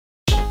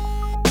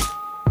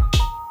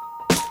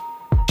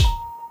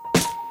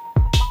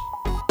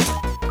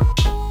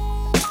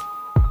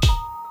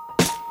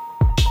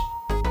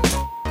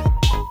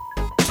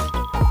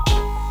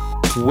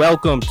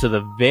Welcome to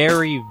the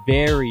very,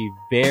 very,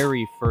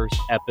 very first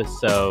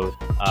episode.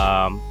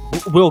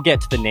 We'll get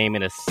to the name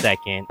in a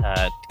second.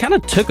 Kind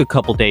of took a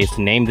couple days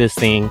to name this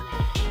thing.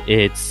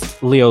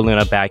 It's Leo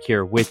Luna back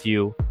here with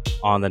you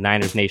on the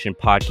Niners Nation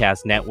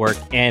Podcast Network.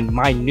 And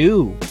my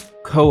new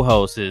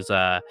co-host is,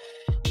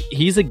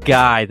 he's a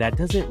guy that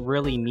doesn't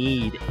really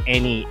need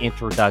any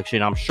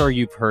introduction. I'm sure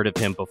you've heard of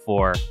him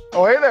before.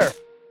 Oh, hey there.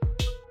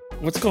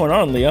 What's going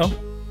on, Leo?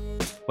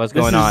 What's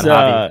going on,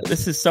 Javi?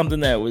 This is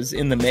something that was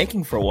in the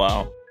making for a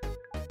while.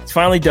 It's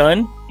finally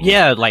done.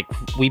 Yeah, like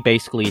we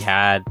basically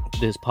had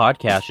this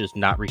podcast just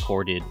not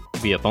recorded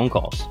via phone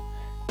calls.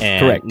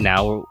 And Correct.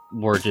 Now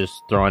we're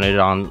just throwing it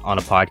on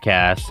a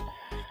podcast.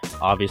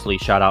 Obviously,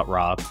 shout out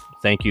Rob.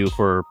 Thank you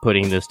for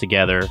putting this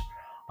together.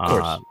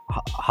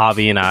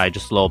 Javi and I,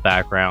 just a little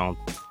background.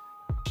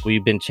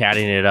 We've been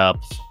chatting it up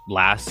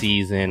last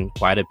season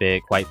quite a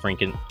bit, quite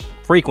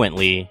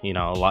frequently, you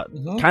know, a lot.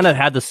 Kind of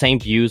had the same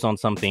views on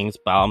some things,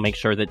 but I'll make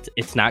sure that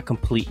it's not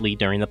completely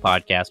during the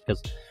podcast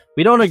because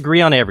we don't agree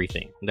on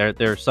everything.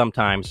 There's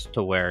sometimes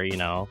to where, you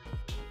know,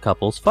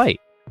 couples fight.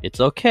 It's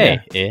okay.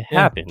 Yeah. It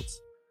happens.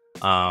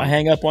 I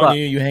hang up on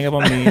you. You hang up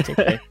on me. It's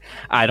okay.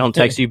 I don't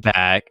text you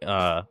back.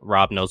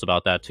 Rob knows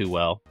about that too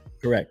well.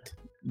 Correct.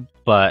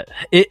 But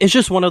it's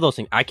just one of those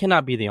things. I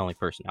cannot be the only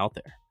person out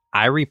there.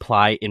 I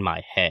reply in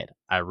my head.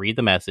 I read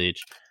the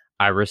message.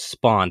 I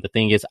respond. The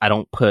thing is, I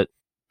don't put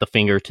the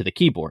finger to the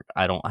keyboard.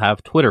 I don't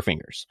have Twitter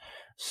fingers.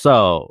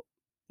 So,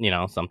 you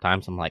know,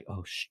 sometimes I'm like,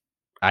 oh,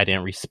 I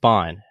didn't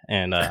respond.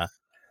 And,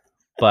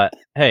 but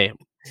hey,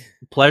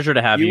 pleasure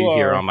to have you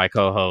here on my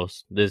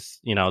co-host. This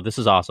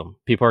is awesome.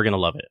 People are going to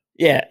love it.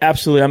 Yeah,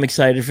 absolutely. I'm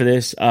excited for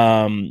this.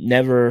 I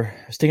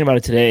was thinking about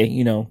it today,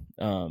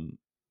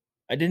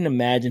 I didn't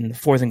imagine the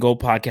Fourth and Goal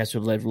podcast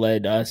would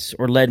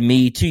have led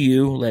me to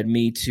you, led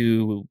me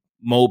to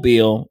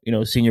Mobile,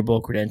 Senior Bowl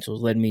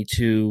credentials, led me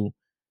to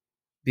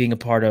being a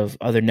part of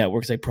other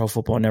networks like Pro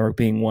Football Network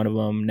being one of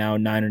them, now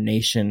Niner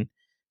Nation.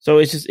 So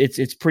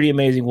it's pretty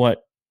amazing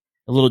what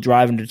a little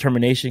drive and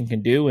determination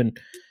can do. And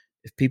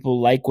if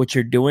people like what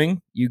you're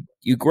doing,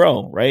 you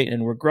grow, right?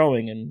 And we're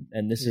growing.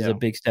 And this is a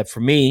big step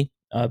for me,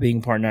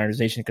 being part of Niner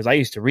Nation, because I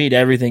used to read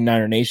everything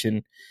Niner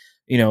Nation,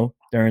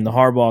 during the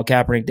Harbaugh,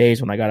 Kaepernick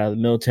days when I got out of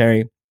the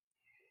military.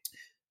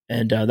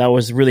 And that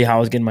was really how I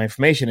was getting my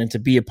information. And to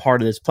be a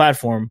part of this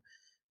platform,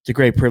 it's a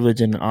great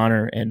privilege and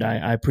honor. And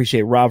I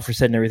appreciate Rob for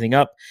setting everything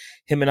up.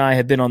 Him and I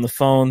have been on the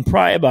phone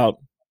probably about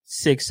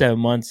 6-7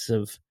 months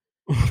of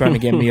trying to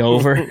get me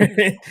over.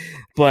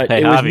 But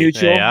hey, it was Javi.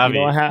 mutual.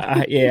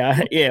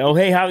 Hey, Oh,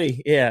 hey,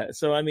 Javi. Yeah.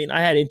 So, I mean,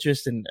 I had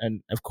interest and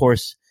of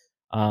course,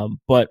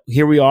 but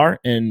here we are.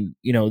 And,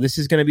 this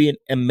is going to be an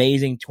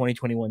amazing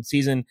 2021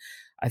 season.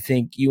 I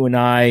think you and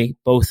I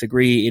both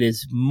agree it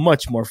is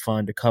much more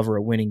fun to cover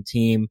a winning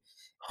team.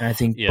 And I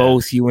think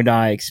both you and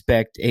I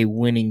expect a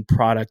winning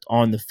product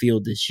on the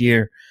field this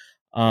year.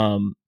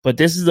 But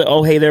this is the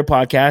Oh Hey There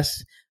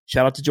podcast.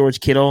 Shout out to George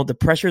Kittle. The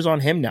pressure's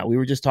on him now. We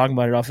were just talking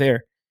about it off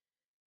air.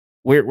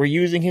 We're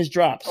using his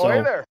drop.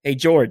 So, hey,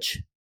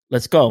 George,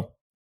 let's go.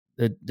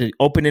 The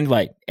open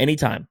invite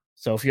anytime.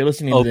 So if you're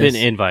listening to this, open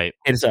invite,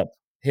 hit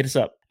us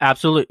up.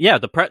 Absolutely. Yeah.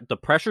 The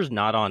pressure's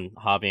not on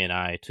Javi and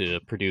I to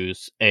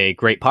produce a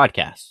great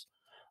podcast.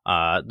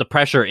 The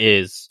pressure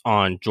is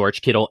on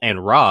George Kittle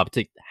and Rob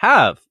to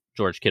have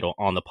George Kittle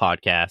on the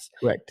podcast.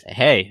 Correct.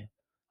 Hey,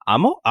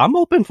 I'm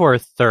open for a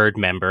third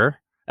member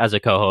as a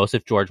co-host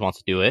if George wants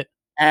to do it.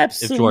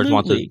 Absolutely. If George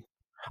wants to,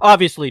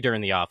 obviously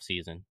during the off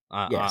season.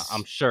 Yes.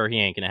 I'm sure he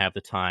ain't gonna have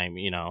the time,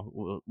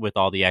 with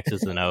all the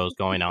X's and O's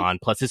going on.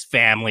 Plus his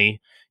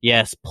family.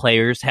 Yes,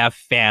 players have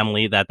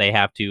family that they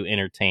have to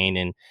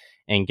entertain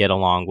and get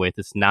along with.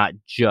 It's not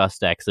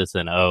just X's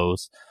and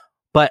O's.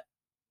 But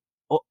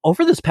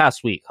over this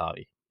past week,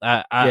 Javi,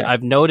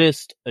 I've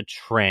noticed a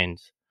trend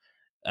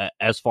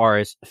as far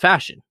as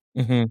fashion.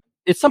 Mm-hmm.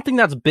 It's something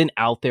that's been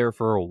out there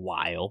for a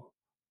while,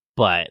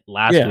 but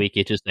last week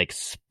it just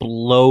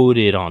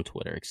exploded on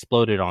Twitter.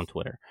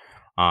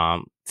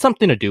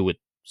 Something to do with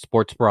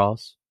sports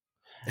bras.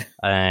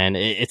 And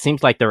it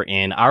seems like they're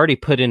in. I already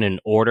put in an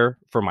order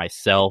for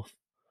myself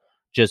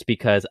just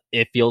because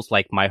it feels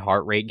like my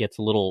heart rate gets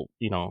a little,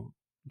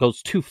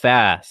 goes too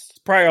fast. It's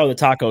probably all the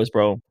tacos,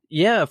 bro.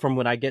 Yeah, from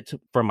when I get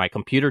from my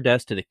computer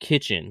desk to the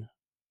kitchen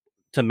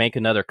to make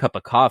another cup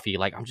of coffee,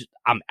 like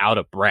I'm out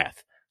of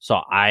breath. So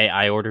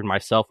I ordered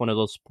myself one of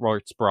those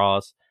sports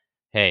bras.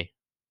 Hey,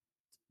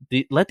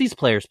 let these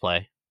players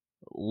play.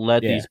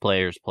 These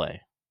players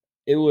play.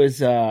 It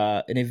was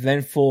an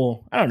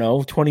eventful,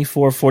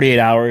 24, 48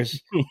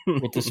 hours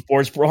with the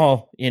sports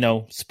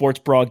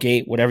bra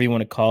gate, whatever you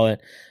want to call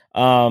it.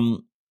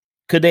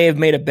 Could they have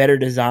made a better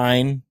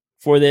design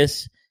for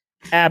this?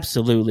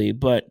 Absolutely.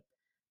 But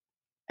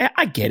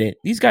I get it.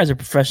 These guys are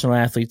professional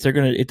athletes. They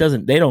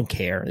don't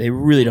care. They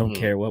really don't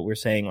care what we're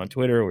saying on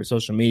Twitter or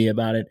social media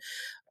about it.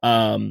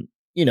 I'm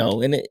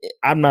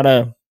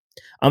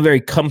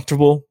very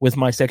comfortable with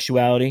my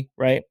sexuality,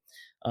 right?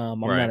 I'm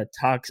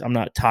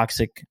not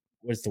toxic.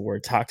 What's the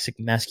word? Toxic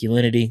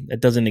masculinity. That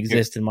doesn't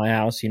exist in my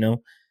house, Very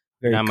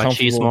not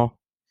comfortable. machismo.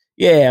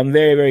 Yeah, I'm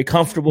very, very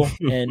comfortable.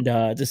 And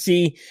to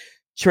see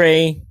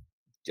Trey,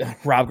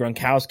 Rob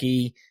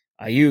Gronkowski,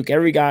 Ayuk,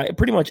 every guy,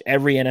 pretty much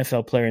every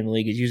NFL player in the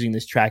league is using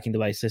this tracking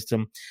device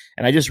system.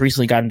 And I just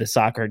recently got into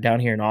soccer down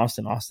here in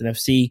Austin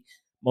FC.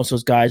 Most of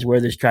those guys wear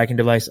this tracking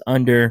device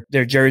under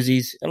their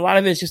jerseys. And a lot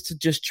of it is just to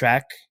just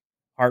track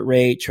heart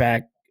rate,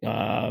 track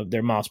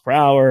their miles per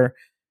hour,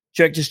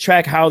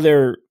 track how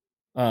they're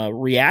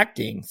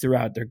reacting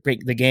throughout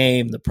the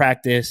game, the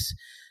practice,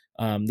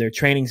 their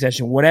training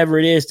session, whatever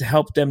it is to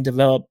help them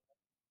develop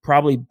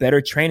probably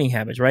better training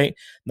habits, right?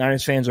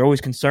 Niners fans are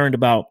always concerned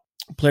about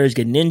players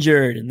getting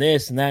injured and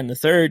this and that and the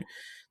third.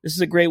 This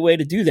is a great way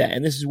to do that.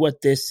 And this is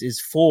what this is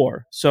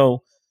for.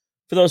 So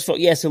for those folks,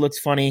 yes, it looks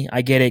funny.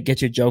 I get it.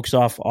 Get your jokes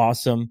off.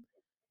 Awesome.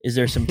 Is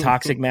there some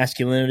toxic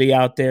masculinity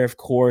out there? Of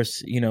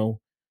course,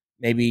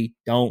 maybe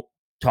don't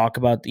talk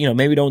about,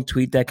 maybe don't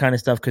tweet that kind of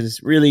stuff because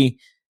it's really,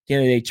 at the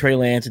end of the day, Trey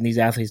Lance and these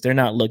athletes, they're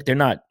not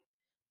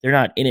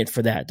in it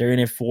for that. They're in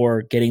it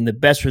for getting the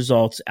best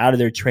results out of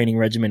their training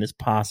regimen as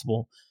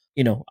possible.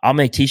 I'll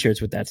make t-shirts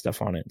with that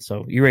stuff on it.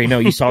 So you already know,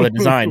 you saw the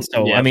design.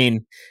 So, yep. I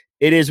mean,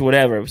 it is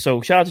whatever.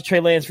 So shout out to Trey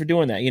Lance for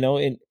doing that,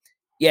 and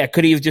yeah,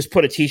 could he have just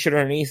put a t-shirt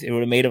underneath? It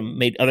would have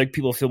made other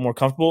people feel more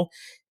comfortable.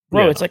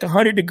 Bro, It's like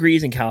 100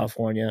 degrees in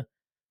California.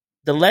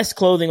 The less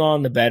clothing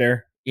on, the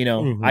better.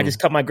 I just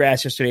cut my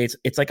grass yesterday.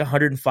 It's like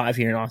 105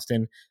 here in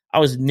Austin. I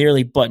was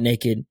nearly butt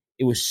naked.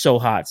 It was so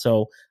hot.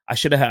 So I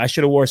should have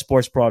wore a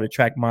sports bra to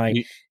track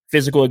my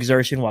physical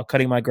exertion while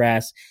cutting my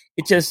grass.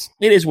 It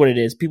is what it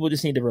is. People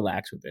just need to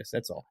relax with this.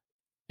 That's all.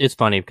 It's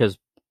funny because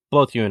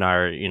both you and I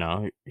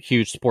are,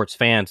 huge sports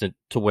fans, and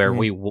to where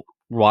we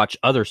watch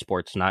other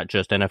sports, not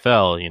just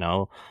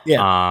NFL,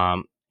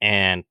 Yeah.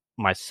 And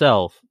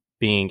myself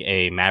being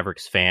a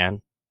Mavericks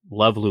fan,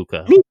 love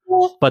Luka,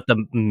 but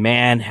the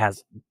man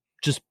has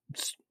just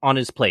on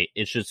his plate.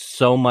 It's just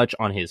so much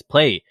on his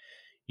plate.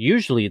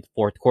 Usually the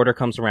fourth quarter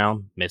comes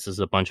around, misses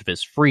a bunch of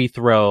his free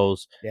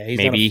throws. Yeah, he's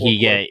maybe he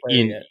get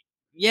in. Yet.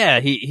 Yeah,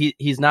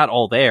 he's not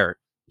all there.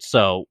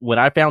 So when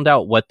I found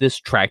out what this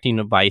tracking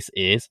device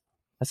is,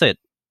 I said,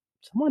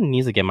 someone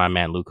needs to get my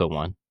man Luka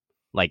one,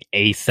 like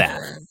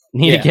ASAP.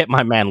 Need to get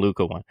my man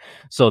Luka one,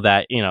 so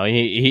that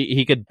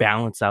he could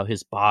balance out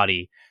his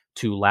body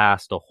to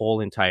last the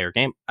whole entire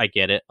game. I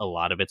get it. A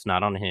lot of it's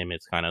not on him.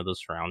 It's kind of the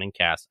surrounding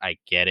cast. I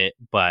get it.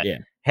 But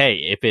hey,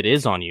 if it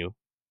is on you,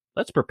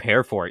 let's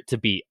prepare for it to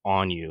be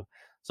on you.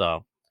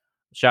 So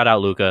shout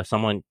out Luka.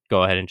 Someone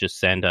go ahead and just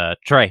send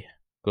Trey.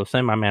 Go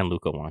send my man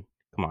Luka one.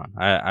 Come on.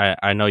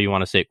 I know you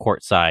want to sit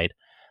courtside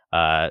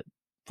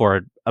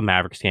for a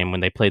Mavericks game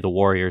when they play the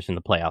Warriors in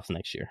the playoffs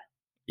next year.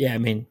 Yeah, I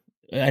mean,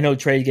 I know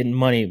Trey's getting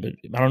money, but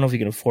I don't know if he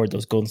can afford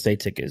those Golden State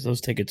tickets.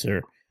 Those tickets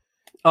are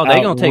they're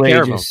going to take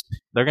care of him.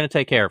 They're going to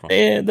take care of him.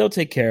 Yeah, they'll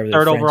take care of it.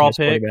 Third overall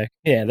pick.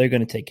 Yeah, they're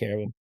going to take care of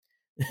him.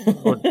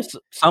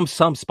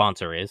 some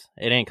sponsor is.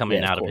 It ain't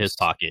coming out of his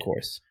pocket. Of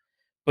course.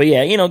 But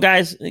yeah,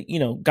 guys,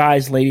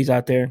 ladies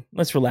out there,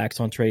 let's relax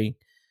on Trey.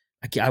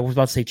 I was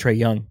about to say Trey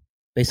Young,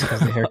 basically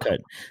because of the haircut.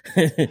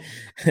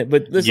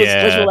 But let's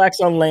relax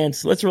on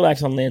Lance. Let's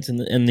relax on Lance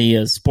in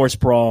the sports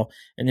brawl,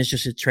 and it's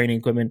just his training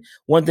equipment.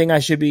 One thing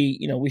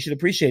we should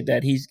appreciate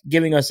that he's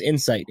giving us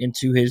insight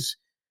into his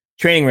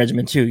training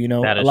regimen too.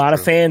 A lot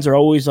of fans are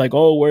always like,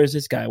 "Oh, where's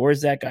this guy?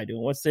 Where's that guy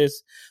doing? What's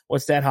this?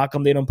 What's that? How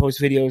come they don't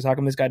post videos? How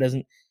come this guy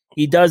doesn't?"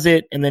 He does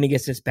it, and then he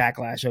gets this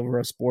backlash over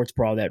a sports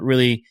brawl that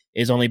really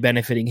is only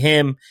benefiting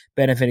him,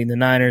 benefiting the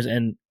Niners,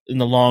 and in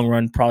the long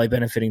run, probably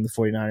benefiting the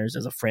 49ers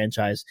as a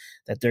franchise,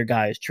 that their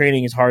guy is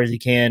training as hard as he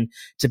can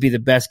to be the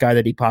best guy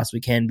that he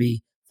possibly can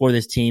be for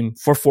this team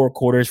for 4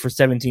 quarters, for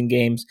 17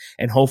 games,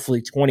 and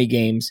hopefully 20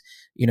 games,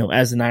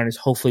 as the Niners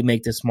hopefully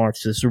make this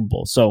march to the Super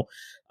Bowl. So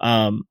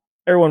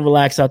everyone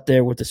relax out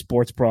there with the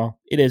sports brawl.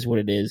 It is what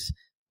it is.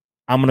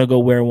 I'm going to go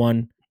wear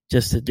one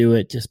just to do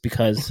it, just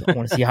because I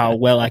want to see how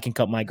well I can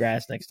cut my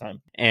grass next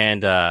time.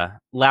 And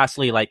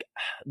lastly, like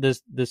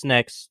this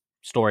next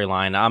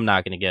storyline, I'm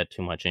not going to get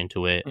too much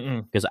into it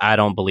because I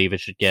don't believe it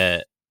should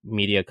get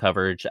media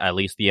coverage, at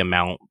least the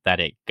amount that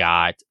it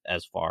got,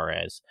 as far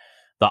as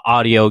the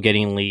audio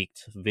getting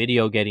leaked,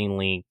 video getting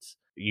leaked.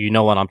 You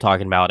know what I'm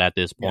talking about at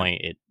this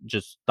point. It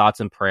just thoughts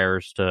and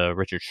prayers to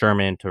Richard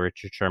Sherman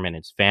and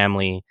his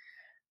family.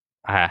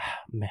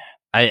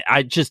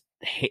 I just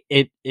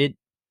it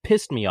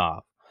pissed me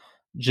off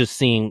just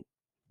seeing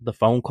the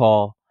phone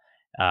call.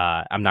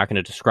 I'm not going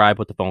to describe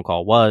what the phone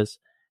call was,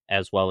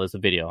 as well as the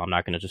video. I'm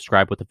not going to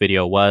describe what the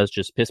video was.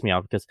 Just pissed me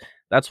off because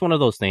that's one of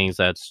those things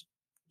that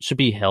should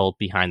be held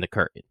behind the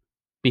curtain.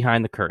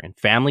 Behind the curtain.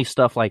 Family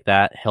stuff like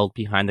that, held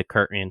behind the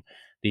curtain.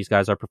 These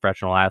guys are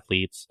professional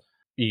athletes.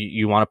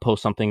 You want to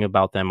post something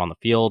about them on the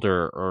field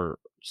or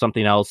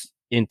something else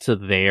into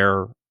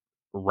their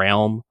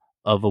realm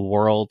of a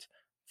world,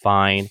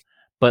 fine.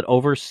 But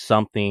over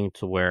something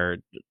to where,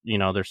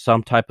 there's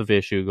some type of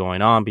issue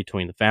going on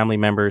between the family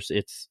members,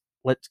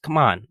 come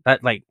on.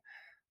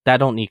 That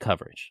don't need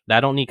coverage.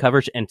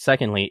 And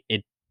secondly,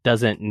 it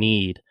doesn't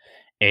need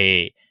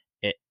a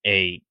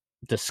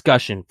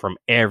discussion from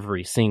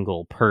every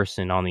single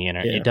person on the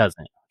internet. Yeah. It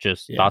doesn't.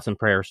 just Yeah. thoughts and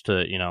prayers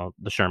to,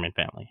 the Sherman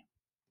family.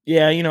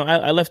 Yeah,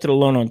 I left it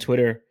alone on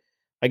Twitter.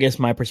 I guess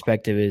my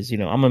perspective is,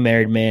 I'm a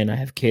married man. I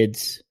have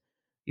kids.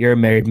 You're a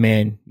married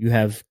man. You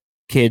have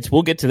kids.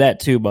 We'll get to that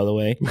too, by the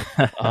way.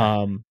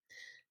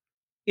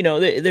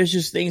 There's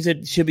just things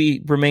that should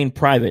remain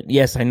private.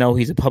 Yes, I know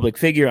he's a public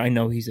figure. I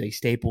know he's a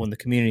staple in the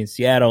community in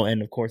Seattle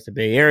and, of course, the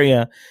Bay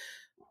Area.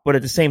 But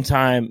at the same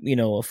time,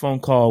 a phone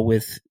call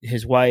with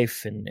his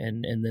wife and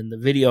then the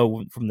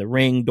video from the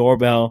Ring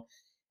doorbell,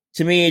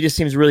 to me, it just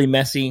seems really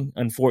messy.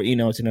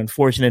 It's an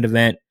unfortunate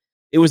event.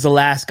 It was the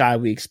last guy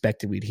we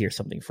expected we'd hear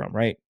something from,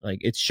 right? Like,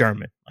 it's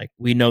Sherman. Like,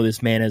 we know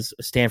this man as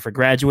a Stanford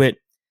graduate.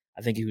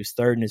 I think he was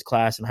third in his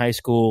class in high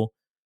school,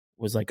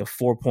 was like a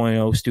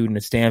 4.0 student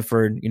at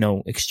Stanford,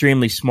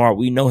 extremely smart.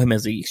 We know him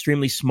as an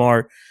extremely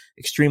smart,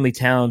 extremely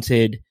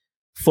talented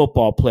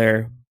football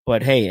player.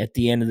 But hey, at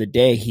the end of the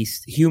day,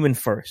 he's human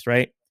first,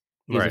 right?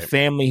 He has a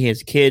family, he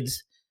has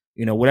kids,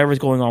 whatever's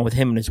going on with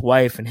him and his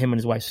wife and him and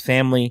his wife's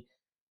family,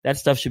 that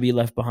stuff should be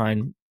left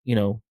behind,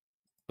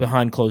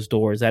 behind closed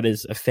doors. That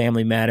is a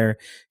family matter.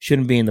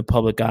 Shouldn't be in the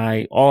public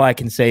eye. All I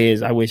can say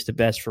is I wish the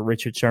best for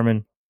Richard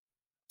Sherman,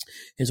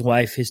 his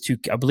wife,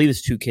 I believe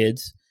his two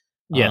kids.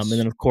 Yes. And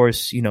then, of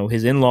course,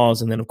 his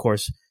in-laws, and then, of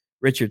course,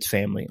 Richard's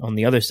family on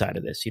the other side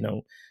of this.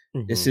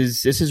 This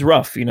is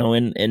rough,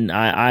 and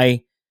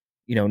I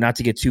not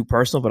to get too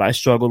personal, but I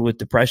struggled with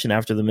depression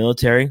after the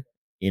military.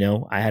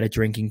 I had a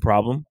drinking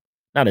problem.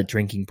 Not a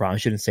drinking problem. I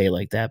shouldn't say it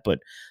like that, but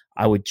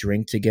I would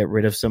drink to get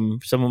rid of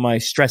some of my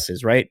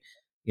stresses, right?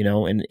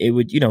 And it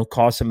would,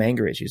 cause some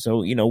anger issues.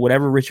 So,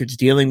 whatever Richard's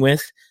dealing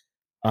with,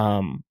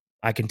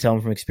 I can tell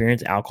him from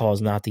experience, alcohol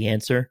is not the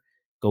answer.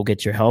 Go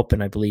get your help.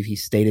 And I believe he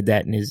stated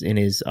that in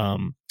his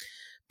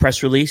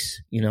press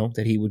release,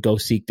 that he would go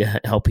seek the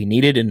help he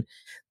needed. And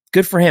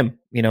good for him.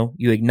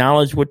 You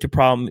acknowledge what your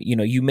problem,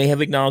 you may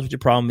have acknowledged what your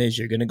problem is.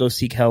 You're going to go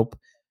seek help.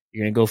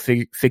 You're going to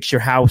go fix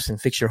your house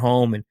and fix your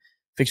home and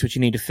fix what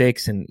you need to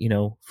fix. And,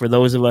 for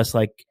those of us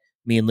like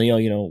me and Leo,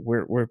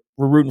 we're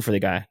rooting for the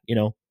guy.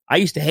 I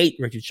used to hate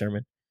Richard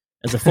Sherman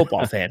as a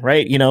football fan,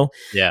 right?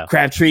 Yeah.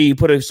 Crabtree, you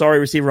put a sorry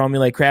receiver on me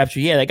like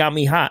Crabtree. Yeah, that got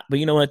me hot. But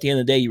at the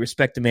end of the day, you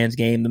respect the man's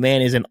game. The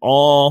man is an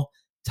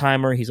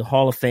all-timer. He's a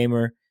Hall of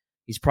Famer.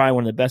 He's probably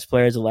one of the best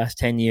players of the last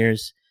 10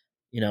 years,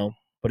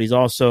 but he's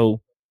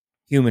also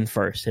human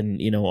first.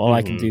 And, all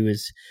I can do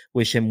is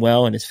wish him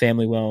well and his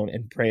family well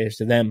and prayers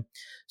to them.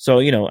 So,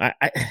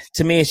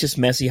 to me, it's just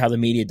messy how the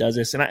media does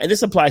this. And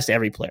this applies to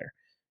every player.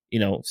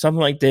 Something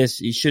like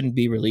this, it shouldn't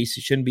be released.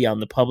 It shouldn't be out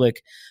in the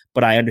public,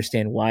 but I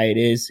understand why it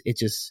is. It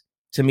just,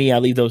 to me, I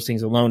leave those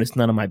things alone. It's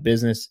none of my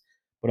business,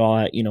 but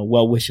all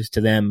well wishes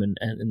to them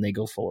and they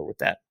go forward with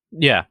that.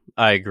 Yeah,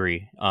 I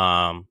agree.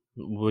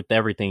 With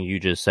everything you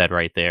just said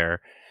right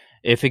there,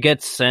 if it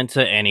gets sent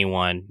to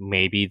anyone,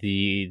 maybe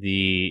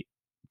the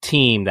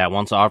team that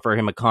wants to offer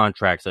him a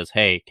contract says,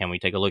 "Hey, can we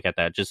take a look at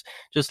that?"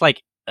 Just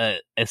like a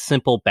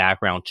simple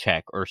background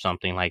check or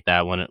something like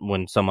that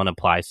when someone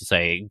applies to,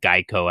 say,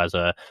 Geico as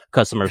a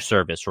customer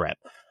service rep.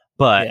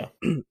 But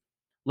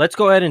let's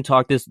go ahead and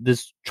talk.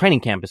 This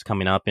training camp is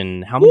coming up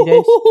in how many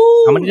days?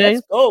 How many days?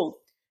 Let's go.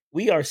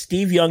 We are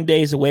Steve Young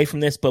days away from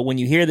this, but when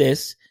you hear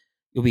this,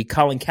 you'll be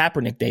Colin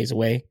Kaepernick days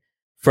away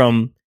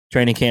from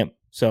training camp.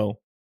 So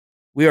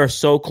we are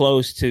so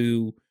close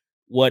to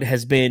what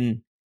has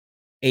been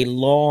a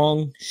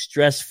long,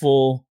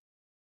 stressful,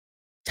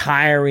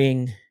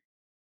 tiring,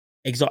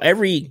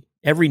 every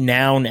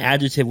noun,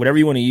 adjective, whatever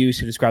you want to use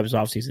to describe this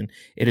offseason.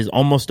 It is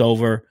almost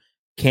over.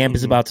 Camp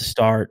is about to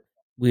start.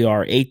 We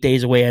are 8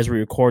 days away as we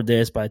record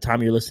this. By the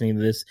time you're listening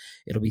to this,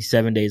 it'll be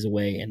 7 days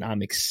away, and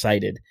I'm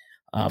excited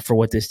for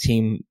what this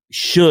team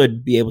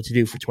should be able to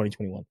do for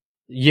 2021.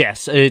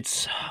 Yes,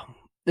 it's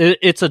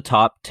a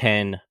top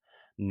 10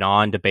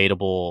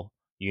 non-debatable,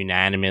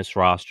 unanimous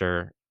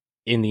roster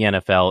in the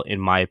NFL, in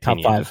my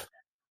opinion. Top 5.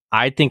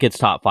 I think it's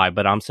top 5,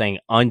 but I'm saying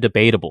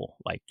undebatable.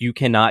 Like, you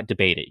cannot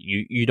debate it.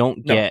 You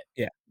don't get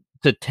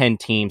to 10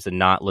 teams and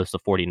not list the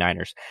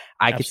 49ers.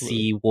 I could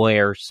see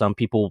where some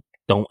people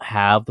don't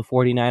have the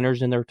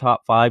 49ers in their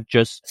top 5,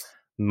 just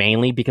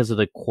mainly because of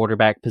the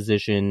quarterback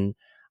position.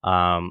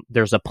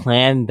 There's a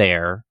plan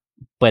there,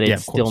 but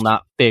it's still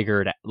not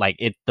figured. Like,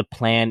 the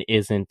plan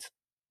isn't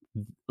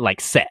like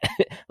set.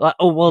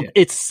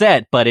 It's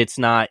set, but it's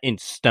not in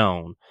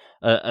stone.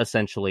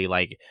 Essentially,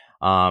 like,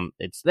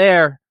 it's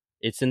there.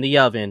 It's in the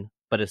oven,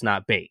 but it's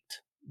not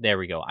baked. There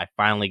we go. I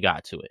finally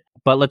got to it.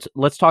 But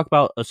let's talk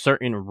about a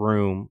certain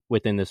room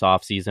within this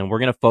offseason. We're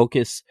going to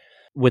focus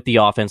with the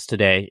offense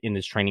today in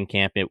this training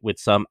camp with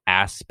some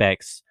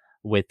aspects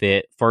with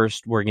it.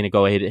 First, we're going to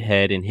go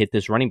ahead and hit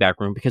this running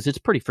back room because it's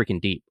pretty freaking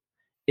deep.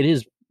 It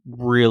is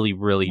really,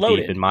 really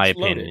loaded, deep in my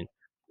opinion.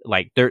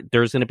 Like,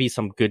 there's going to be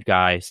some good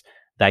guys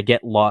that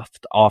get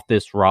left off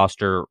this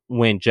roster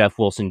when Jeff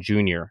Wilson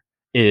Jr.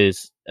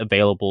 is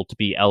available to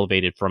be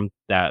elevated from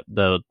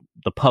the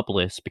PUP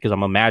list, because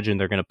I'm imagining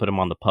they're going to put him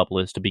on the PUP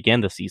list to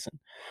begin the season.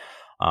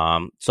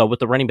 So with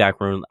the running back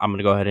room, I'm going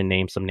to go ahead and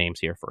name some names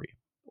here for you.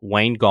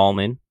 Wayne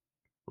Gallman,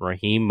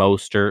 Raheem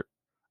Mostert,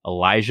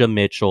 Elijah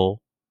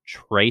Mitchell,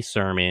 Trey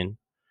Sermon,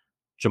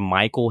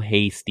 JaMychal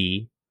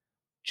Hasty,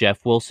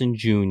 Jeff Wilson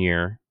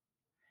Jr.,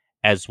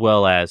 as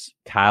well as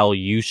Kyle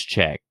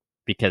Juszczyk,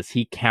 because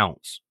he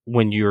counts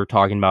when you're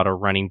talking about a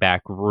running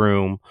back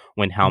room,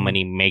 when how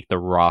many make the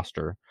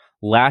roster.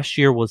 Last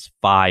year was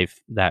 5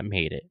 that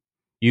made it.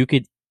 You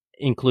could,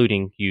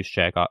 including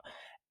Juszczyk.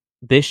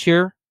 This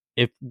year,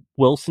 if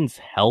Wilson's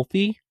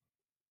healthy,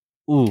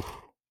 ooh,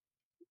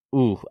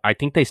 I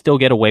think they still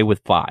get away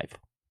with 5.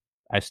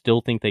 I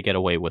still think they get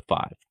away with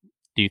 5.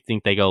 Do you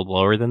think they go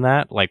lower than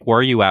that? Like, where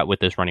are you at with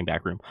this running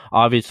back room?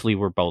 Obviously,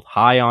 we're both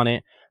high on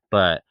it,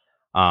 but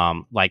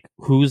like,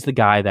 who's the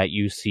guy that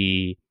you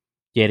see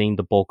getting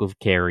the bulk of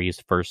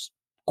carries first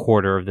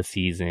quarter of the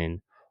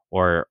season,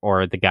 or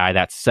the guy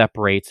that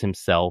separates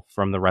himself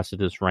from the rest of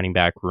this running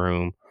back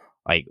room?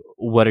 Like,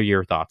 what are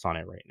your thoughts on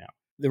it right now?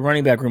 The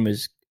running back room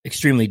is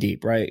extremely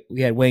deep, right?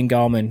 We had Wayne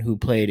Gallman, who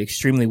played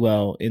extremely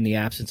well in the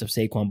absence of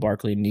Saquon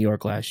Barkley in New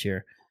York last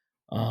year.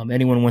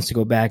 Anyone wants to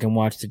go back and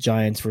watch the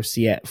Giants for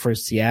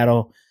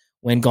Seattle,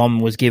 when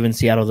Gallman was giving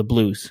Seattle the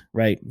blues,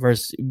 right?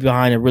 Versus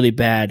behind a really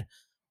bad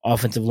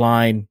offensive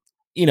line.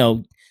 You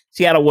know,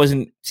 Seattle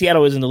wasn't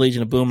the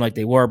Legion of Boom like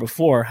they were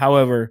before.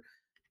 However,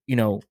 you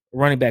know,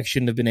 running back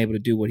shouldn't have been able to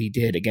do what he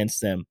did against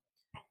them.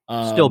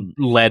 Still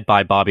led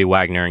by Bobby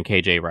Wagner and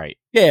KJ Wright.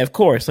 Yeah, of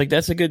course. Like,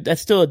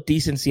 that's still a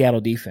decent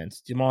Seattle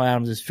defense. Jamal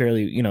Adams is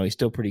fairly, you know, he's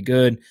still pretty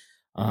good.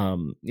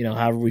 You know,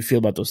 however we feel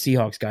about those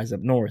Seahawks guys up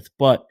north,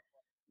 but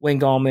Wayne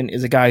Gallman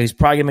is a guy who's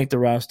probably going to make the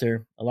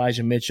roster.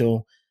 Elijah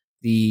Mitchell,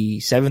 the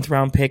 7th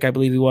round pick, I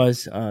believe he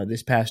was,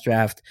 this past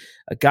draft.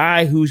 A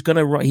guy who's going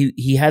to run.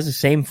 He has the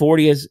same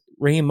 40 as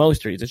Raheem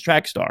Mostert. He's a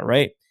track star,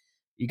 right?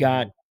 You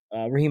got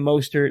Raheem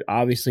Mostert,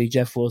 obviously,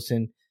 Jeff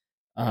Wilson,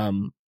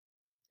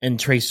 and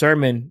Trey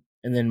Sermon.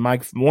 And then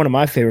one of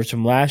my favorites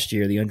from last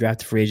year, the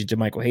undrafted free agent,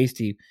 JaMychal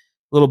Hasty,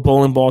 little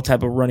bowling ball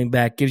type of running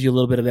back, gives you a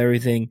little bit of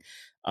everything.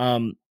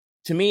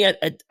 To me,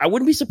 I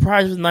wouldn't be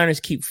surprised if the Niners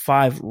keep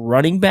 5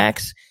 running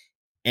backs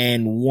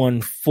and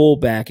 1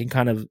 fullback and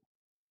kind of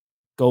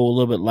go a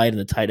little bit light in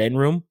the tight end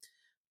room.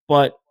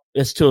 But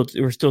we're still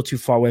too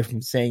far away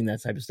from saying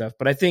that type of stuff.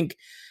 But I think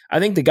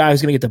the guy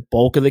who's going to get the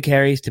bulk of the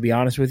carries, to be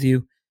honest with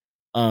you,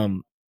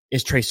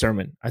 is Trey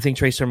Sermon. I think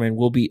Trey Sermon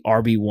will be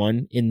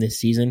RB1 in this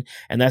season.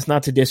 And that's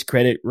not to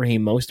discredit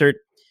Raheem Mostert.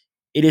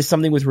 It is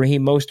something with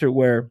Raheem Mostert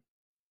where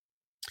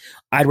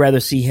I'd rather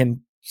see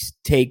him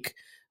take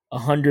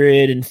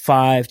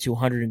 105 to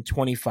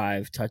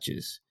 125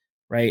 touches,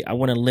 right? I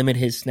want to limit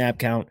his snap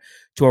count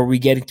to where we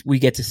get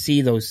to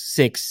see those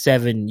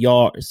 6-7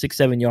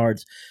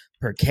 yards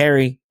per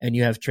carry, and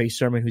you have Trey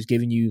Sermon, who's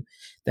giving you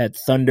that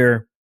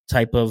thunder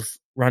type of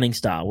running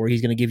style where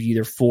he's going to give you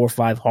either 4 or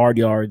 5 hard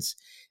yards,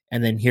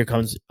 and then here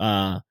comes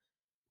Raheem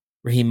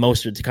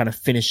Mostert to kind of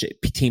finish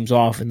teams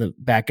off in the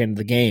back end of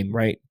the game,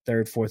 right?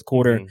 3rd, 4th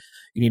quarter,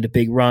 you need a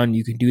big run,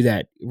 you can do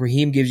that.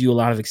 Raheem gives you a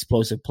lot of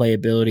explosive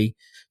playability.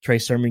 Trey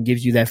Sermon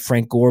gives you that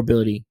Frank Gore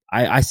ability.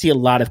 I see a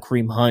lot of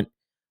Kareem Hunt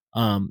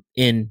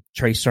in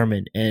Trey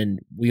Sermon.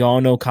 And we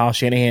all know Kyle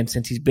Shanahan,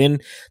 since he's been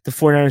the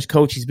 49ers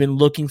coach, he's been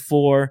looking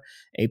for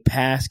a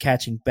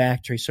pass-catching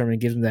back. Trey Sermon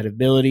gives him that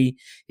ability.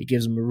 He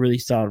gives him a really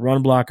solid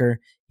run blocker.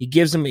 He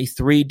gives him a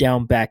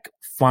 3-down back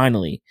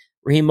finally.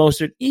 Raheem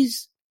Mostert,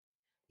 he's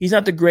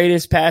not the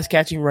greatest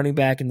pass-catching running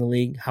back in the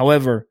league.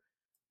 However,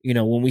 you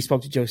know, when we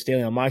spoke to Joe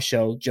Staley on my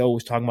show, Joe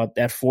was talking about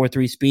that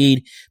 4.3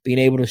 speed, being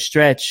able to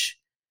stretch.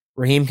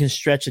 Raheem can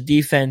stretch a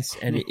defense,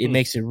 and it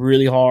makes it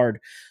really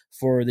hard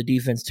for the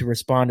defense to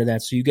respond to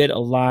that. So you get a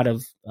lot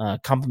of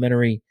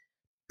complementary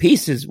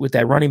pieces with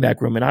that running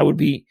back room. And I would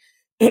be,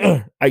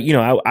 I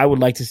would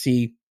like to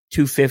see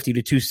 250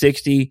 to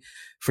 260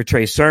 for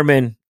Trey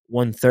Sermon,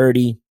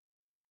 130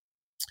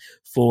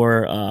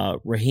 for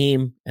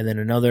Raheem, and then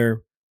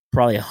another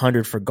probably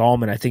 100 for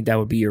Gallman. I think that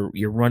would be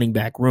your running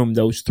back room,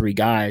 those 3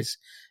 guys.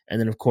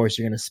 And then, of course,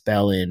 you're going to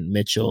spell in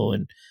Mitchell,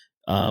 and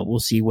we'll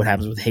see what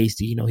happens with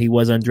Hasty. You know, he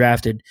was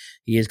undrafted.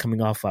 He is coming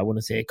off, I want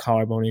to say, a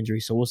collarbone injury.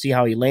 So we'll see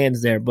how he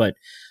lands there. But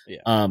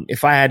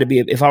if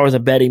I was a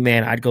betting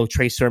man, I'd go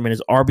Trey Sermon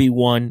as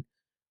RB1.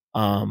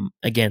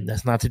 Again,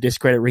 that's not to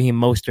discredit Raheem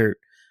Mostert,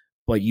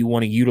 but you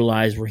want to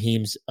utilize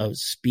Raheem's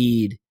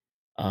speed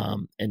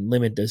and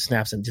limit the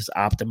snaps and just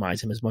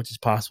optimize him as much as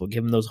possible.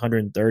 Give him those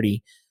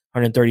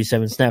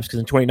 137 snaps, because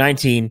in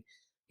 2019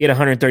 he had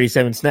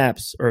 137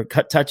 snaps or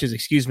touches,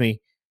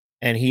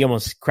 and he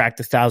almost cracked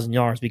 1,000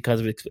 yards because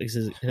of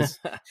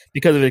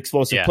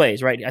explosive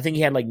plays, right? I think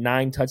he had like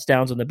 9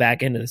 touchdowns on the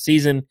back end of the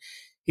season.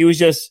 He was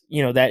just,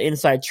 that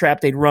inside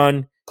trap they'd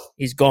run,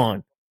 he's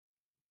gone.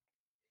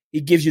 He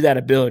gives you that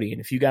ability,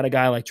 and if you got a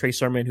guy like Trey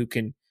Sermon who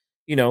can,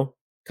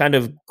 kind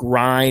of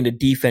grind a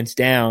defense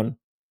down,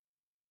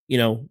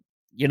 you're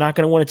not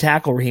going to want to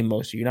tackle Raheem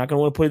Mostert. You're not going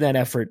to want to put in that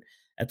effort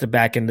at the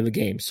back end of the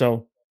game.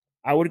 So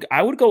I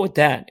would go with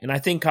that. And I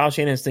think Kyle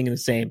Shanahan's thinking the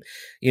same,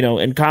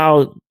 and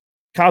Kyle's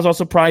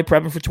also probably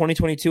prepping for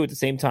 2022 at the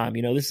same time.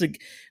 This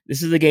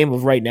is the game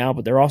of right now,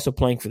 but they're also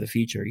playing for the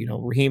future.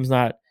 Raheem's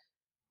not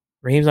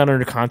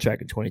under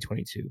contract in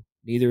 2022.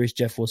 Neither is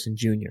Jeff Wilson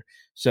Jr.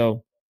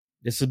 So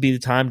this would be the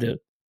time to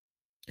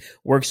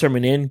work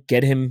Sherman in,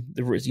 get him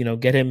the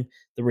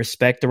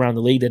respect around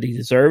the league that he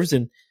deserves.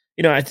 And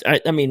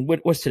I mean,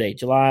 what's today?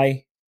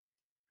 July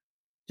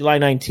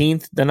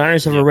 19th. The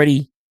Niners have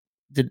already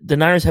the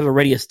Niners have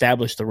already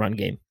established the run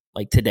game.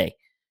 Like today,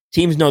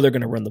 teams know they're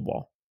going to run the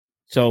ball.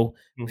 So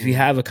if you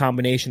have a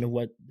combination of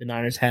what the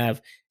Niners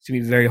have, it's going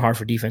to be very hard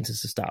for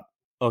defenses to stop.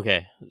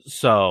 Okay,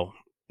 so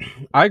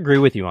I agree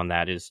with you on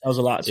that. That was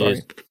a lot.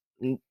 Sorry.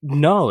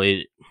 No,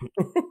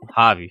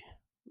 Javi,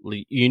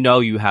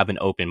 you have an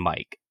open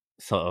mic,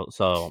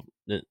 so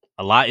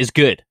a lot is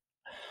good.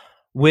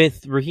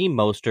 With Raheem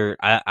Mostert,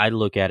 I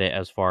look at it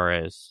as far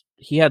as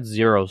he had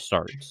 0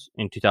 starts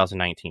in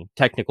 2019,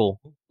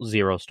 technical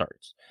 0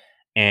 starts,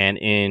 and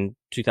in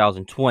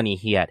 2020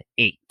 he had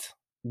 8.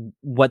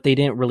 What they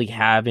didn't really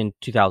have in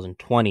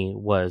 2020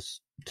 was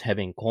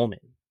Tevin Coleman.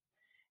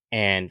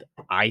 And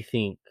I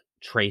think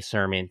Trey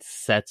Sermon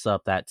sets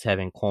up that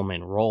Tevin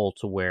Coleman role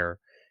to where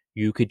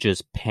you could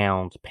just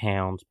pound.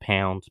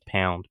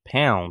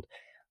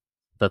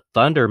 The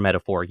thunder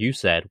metaphor you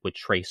said with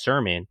Trey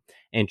Sermon,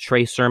 and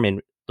Trey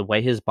Sermon, the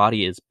way his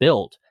body is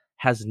built,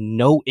 has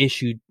no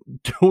issue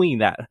doing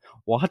that.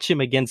 Watch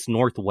him against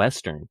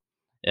Northwestern,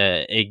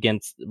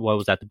 against, what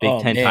was that, the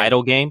Big Ten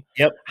title game?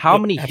 Yep.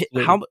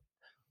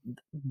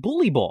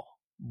 Bully ball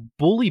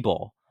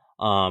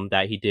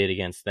that he did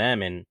against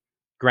them. And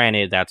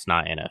granted, that's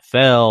not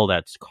NFL,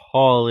 that's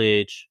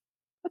college.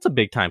 That's a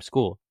big time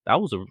school. That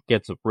was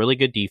gets a really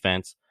good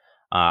defense.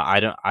 I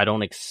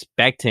don't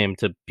expect him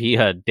to be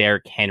a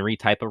Derrick Henry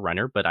type of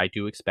runner, but I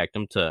do expect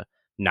him to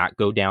not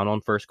go down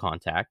on first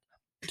contact,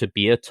 to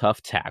be a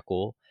tough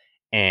tackle.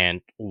 And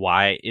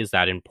why is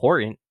that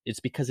important? It's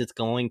because it's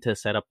going to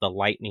set up the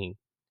lightning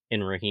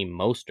in Raheem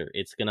Mostert.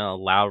 It's going to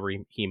allow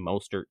Raheem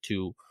Mostert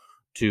to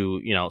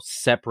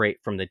separate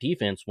from the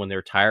defense when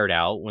they're tired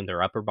out, when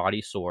their upper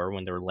body's sore,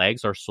 when their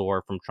legs are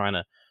sore from trying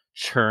to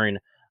churn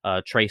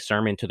Trey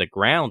Sermon to the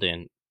ground.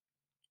 And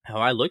how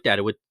I looked at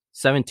it, with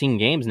 17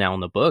 games now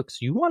in the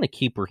books, you want to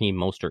keep Raheem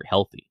Mostert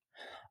healthy.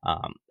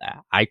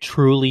 I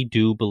truly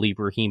do believe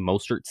Raheem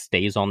Mostert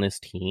stays on this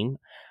team.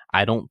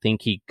 I don't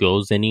think he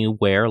goes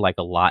anywhere like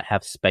a lot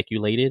have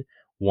speculated.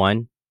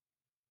 One,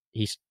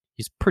 he's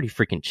pretty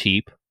freaking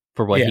cheap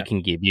for what he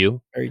can give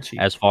you. Very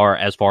cheap. As far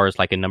as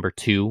like a number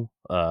 2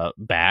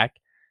 back.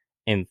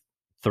 And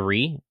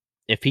 3,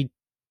 if he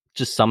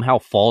just somehow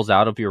falls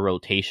out of your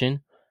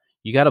rotation,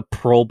 you got a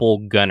Pro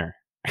Bowl gunner.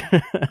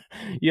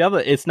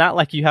 It's not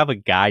like you have a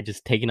guy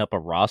just taking up a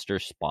roster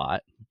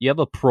spot. You have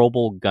a Pro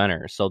Bowl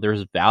gunner, so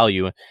there's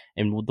value.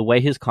 And the way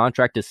his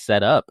contract is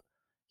set up,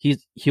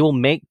 he'll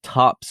make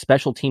top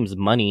special teams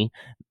money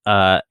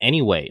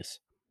anyways.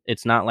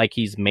 It's not like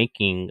he's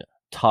making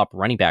top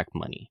running back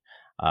money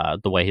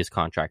the way his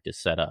contract is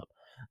set up.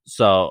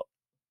 So,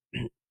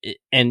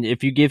 and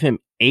if you give him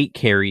 8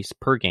 carries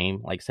per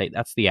game, like say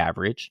that's the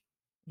average,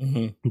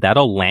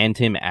 that'll land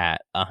him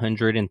at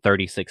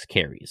 136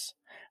 carries.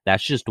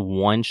 That's just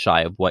one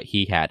shy of what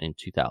he had in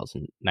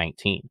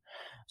 2019.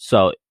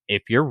 So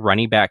if your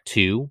running back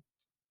 2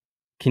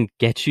 can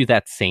get you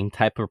that same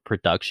type of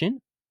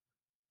production,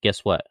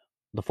 guess what?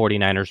 The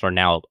 49ers are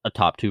now a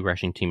top 2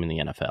 rushing team in the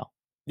NFL.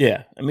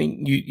 Yeah. I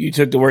mean, you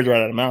took the words right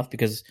out of my mouth,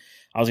 because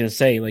I was going to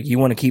say, like, you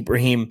want to keep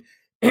Raheem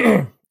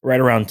right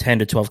around 10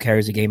 to 12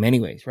 carries a game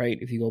anyways, right?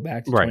 If you go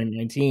back to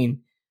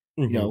 2019,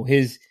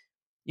 his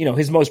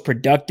most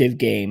productive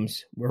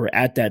games were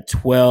at that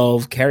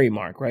 12 carry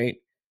mark, right?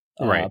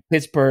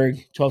 Pittsburgh,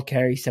 12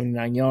 carries,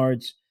 79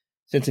 yards.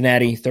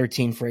 Cincinnati,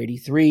 13 for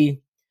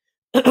 83.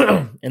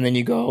 And then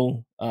you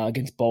go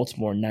against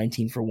Baltimore,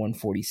 19 for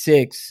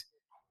 146.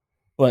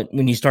 But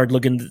when you start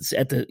looking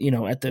at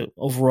the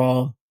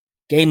overall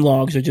game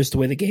logs, or just the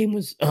way the game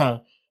was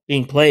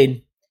being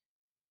played,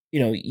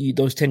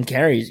 those 10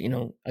 carries,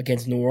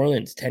 against New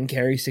Orleans, 10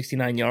 carries,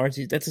 69 yards.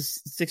 That's a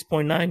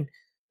 6.9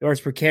 yards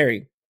per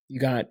carry. You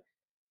got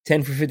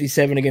 10 for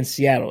 57 against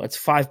Seattle. That's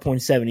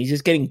 5.7. He's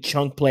just getting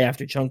chunk play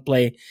after chunk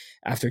play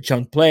after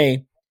chunk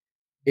play.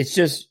 It's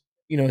just,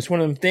 it's one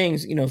of them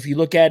things, if you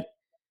look at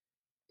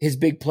his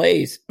big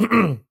plays,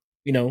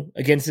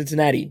 against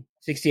Cincinnati,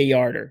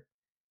 68-yarder.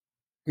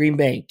 Green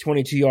Bay,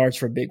 22 yards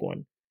for a big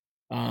one.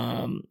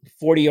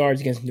 40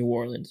 yards against New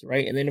Orleans,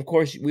 right? And then, of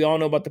course, we all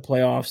know about the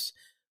playoffs.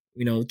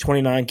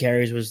 29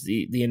 carries was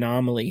the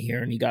anomaly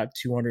here, and he got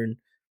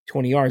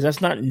 220 yards.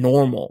 That's not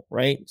normal,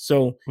 right?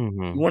 So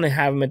you want to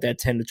have him at that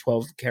 10 to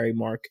 12 carry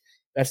mark.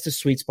 That's the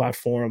sweet spot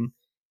for him.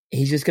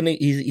 He's just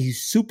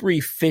he's super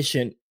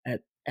efficient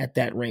at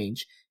that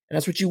range. And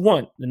that's what you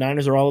want. The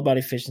Niners are all about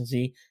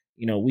efficiency.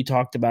 We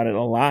talked about it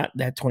a lot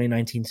that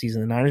 2019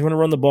 season. The Niners want to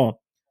run the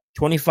ball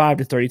 25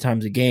 to 30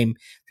 times a game.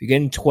 If you're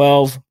getting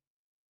 12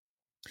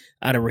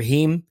 out of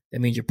Raheem,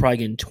 that means you're probably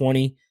getting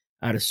 20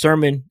 out of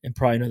Sermon, and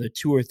probably another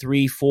 2 or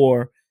 3,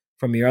 4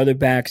 from your other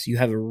backs. You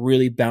have a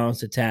really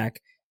balanced attack.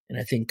 And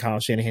I think Kyle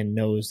Shanahan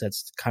knows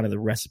that's kind of the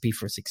recipe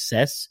for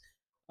success.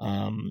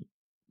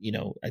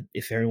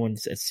 If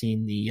everyone's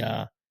seen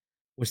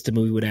what's the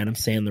movie with Adam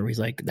Sandler where he's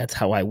like, "That's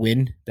how I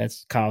win."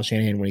 That's Kyle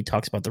Shanahan when he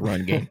talks about the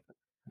run game.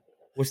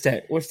 What's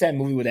that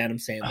movie with Adam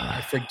Sandler?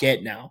 I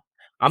forget now.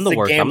 I'm the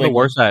worst. I'm the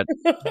worst at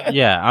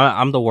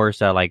I'm the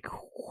worst at like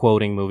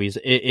quoting movies.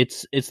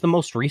 It's the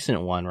most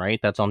recent one, right?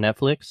 That's on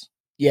Netflix.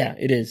 Yeah,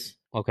 it is.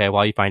 Okay,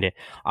 while you find it,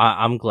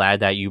 I'm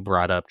glad that you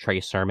brought up Trey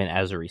Sermon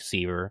as a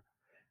receiver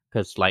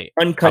because like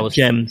Uncut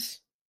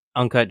Gems.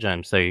 Uncut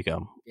Gems. There you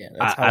go. Yeah,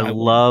 that's how I I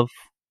love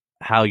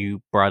how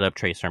you brought up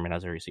Trey Sermon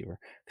as a receiver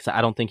because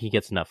I don't think he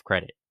gets enough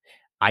credit.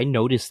 I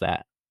noticed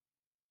that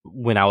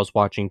when I was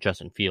watching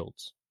Justin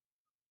Fields.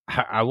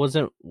 I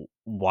wasn't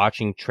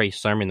watching Trey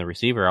Sermon, the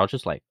receiver. I was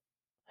just like,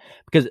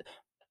 because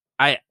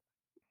I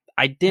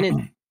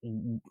didn't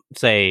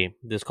say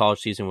this college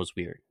season was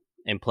weird.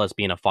 And plus,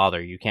 being a father,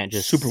 you can't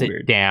just Super sit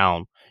weird.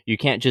 down. You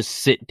can't just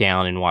sit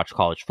down and watch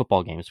college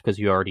football games because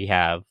you already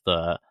have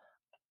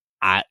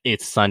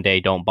it's Sunday,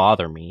 don't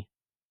bother me.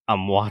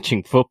 I'm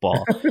watching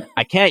football.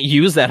 I can't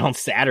use that on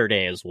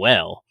Saturday as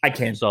well. I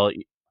can. So,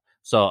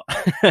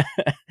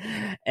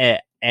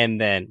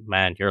 and then,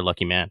 man, you're a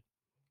lucky man.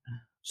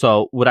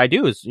 So what I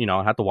do is,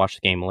 I have to watch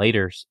the game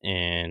later,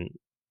 and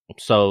I'm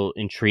so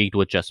intrigued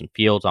with Justin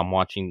Fields. I'm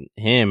watching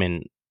him,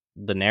 and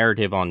the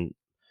narrative on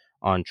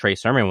Trey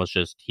Sermon was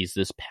just he's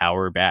this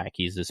power back.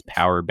 He's this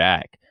power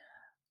back.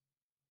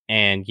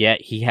 And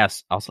yet he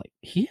has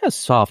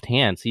soft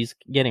hands. He's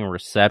getting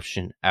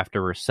reception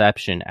after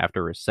reception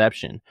after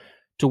reception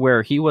to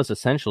where he was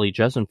essentially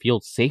Justin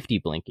Fields' safety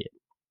blanket.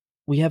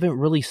 We haven't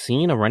really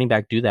seen a running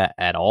back do that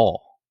at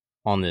all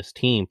on this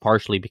team,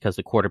 partially because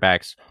the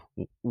quarterbacks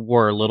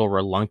were a little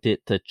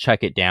reluctant to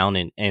check it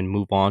down and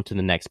move on to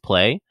the next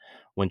play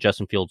when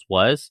Justin Fields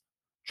was.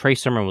 Trey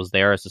Sermon was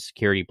there as a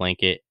security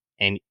blanket,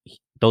 and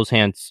those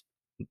hands,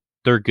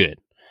 they're good.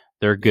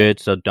 They're good,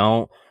 so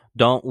don't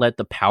let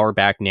the power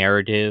back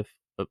narrative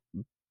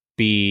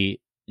be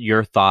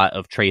your thought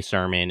of Trey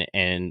Sermon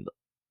and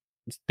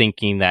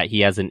thinking that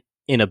he has an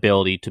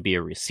inability to be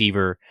a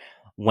receiver.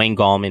 Wayne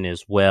Gallman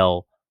as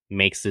well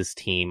makes this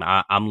team.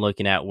 I'm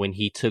looking at when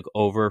he took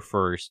over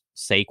for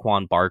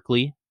Saquon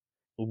Barkley.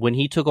 When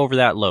he took over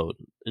that load,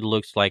 it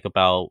looks like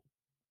about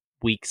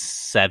week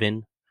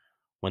 7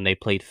 when they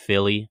played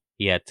Philly.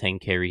 He had 10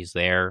 carries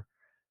there.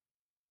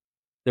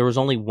 There was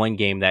only one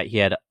game that he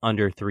had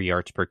under 3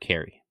 yards per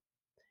carry.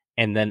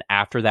 And then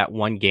after that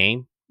one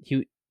game,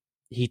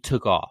 he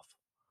took off.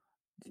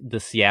 The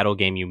Seattle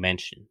game you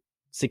mentioned,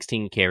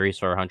 16 carries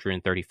for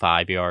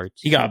 135 yards.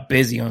 He got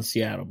busy on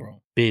Seattle,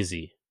 bro.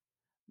 Busy.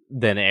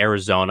 Then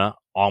Arizona,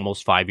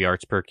 almost 5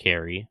 yards per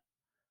carry.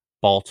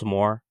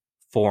 Baltimore,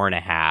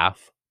 4.5.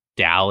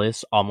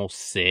 Dallas, almost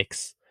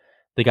 6.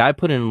 The guy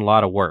put in a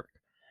lot of work.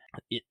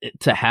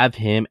 To have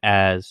him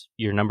as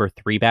your number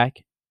 3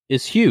 back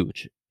is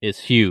huge. Is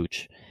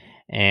huge.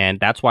 And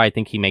that's why I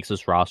think he makes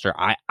this roster.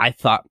 I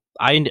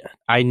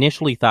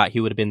initially thought he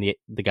would have been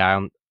the guy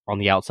on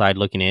the outside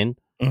looking in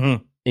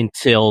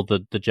until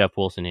the Jeff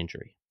Wilson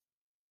injury.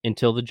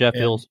 Until the Jeff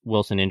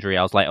Wilson injury,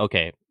 I was like,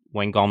 okay,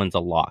 Wayne Gallman's a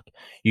lock.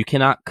 You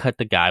cannot cut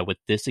the guy with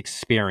this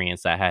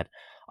experience that had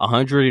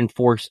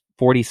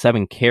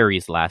 147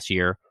 carries last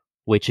year,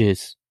 which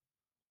is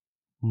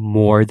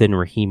more than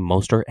Raheem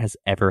Mostert has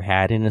ever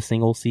had in a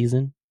single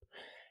season.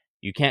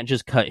 You can't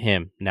just cut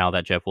him now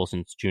that Jeff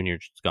Wilson Jr.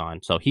 is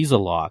gone. So he's a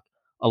lock.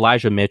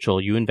 Elijah Mitchell,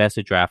 you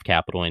invested draft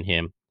capital in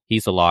him.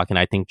 He's a lock, and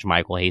I think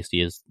Jermichael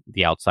Hasty is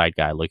the outside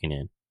guy looking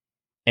in.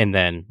 And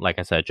then, like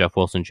I said, Jeff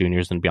Wilson Jr.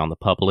 is going to be on the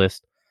PUP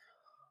list.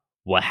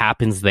 What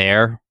happens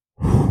there?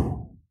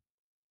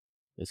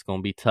 It's going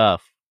to be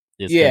tough.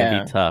 It's going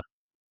to be tough.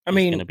 It's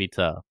going to be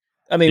tough.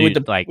 I mean,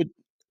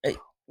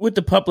 with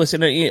the PUP list,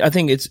 and I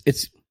think it's,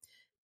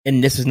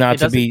 and this is not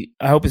to be,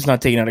 I hope it's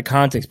not taken out of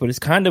context, but it's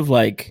kind of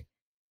like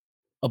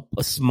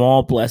a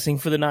small blessing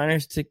for the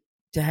Niners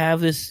to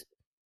have this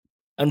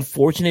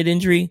unfortunate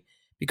injury,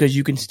 because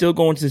you can still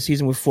go into the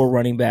season with 4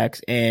 running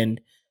backs,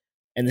 and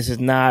this is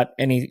not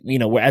any,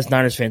 as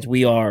Niners fans,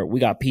 we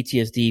got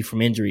PTSD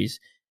from injuries.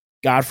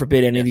 God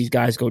forbid any of these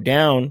guys go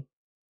down.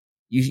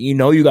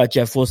 You got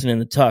Jeff Wilson in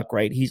the tuck,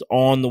 right? He's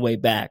on the way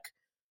back.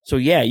 So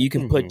yeah, you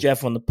can put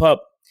Jeff on the PUP.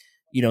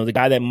 The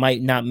guy that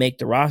might not make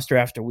the roster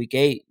after week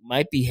 8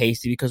 might be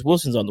Hasty because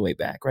Wilson's on the way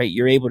back, right?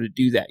 You're able to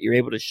do that. You're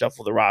able to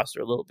shuffle the roster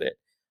a little bit.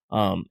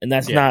 And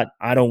that's not,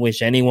 I don't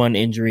wish anyone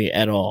injury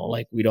at all.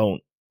 Like we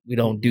don't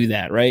do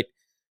that, right?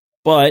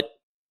 But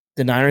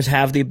the Niners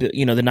have the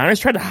Niners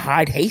tried to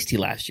hide Hasty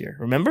last year.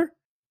 Remember?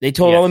 They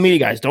told all the media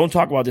guys, don't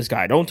talk about this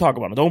guy. Don't talk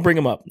about him. Don't bring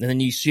him up. And then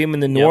you see him in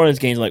the New Orleans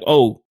games like,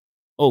 oh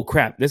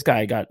crap, this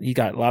guy got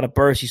a lot of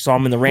bursts. You saw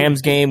him in the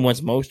Rams game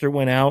once Mostert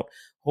went out.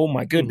 Oh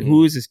my goodness,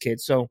 who is this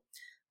kid? So,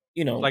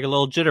 like a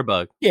little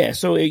jitterbug. Yeah,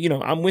 so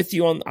I'm with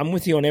you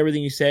on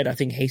everything you said. I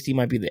think Hasty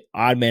might be the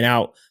odd man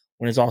out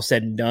when it's all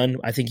said and done.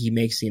 I think he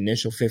makes the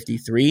initial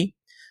 53.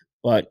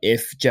 But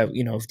if Jeff,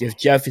 if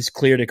Jeff is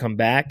clear to come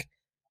back,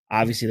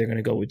 obviously they're going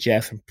to go with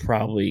Jeff and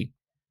probably,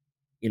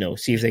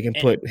 see if they can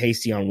put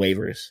Hasty on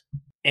waivers.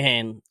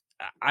 And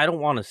I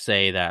don't want to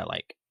say that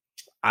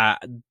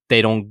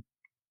they don't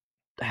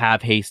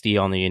have Hasty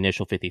on the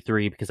initial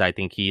 53 because I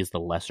think he is the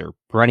lesser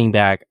running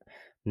back.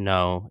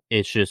 No,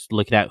 it's just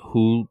looking at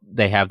who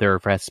they have their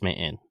investment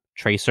in.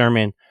 Trey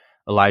Sermon,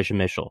 Elijah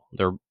Mitchell,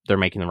 they're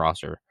making the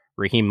roster.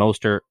 Raheem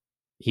Mostert,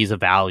 he's a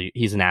value.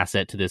 He's an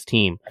asset to this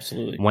team.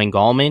 Absolutely. Wayne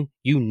Gallman,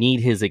 you need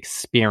his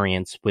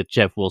experience with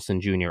Jeff Wilson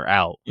Jr.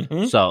 out.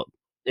 Mm-hmm. So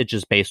it's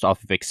just based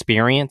off of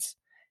experience,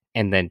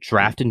 and then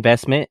draft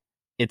investment.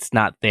 It's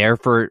not there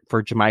for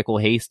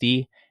JaMychal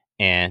Hasty,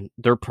 and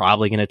they're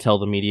probably going to tell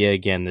the media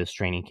again this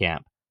training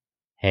camp,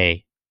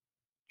 hey,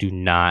 do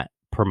not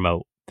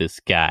promote this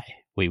guy.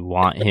 We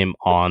want him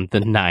on the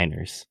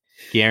Niners.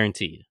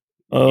 Guaranteed.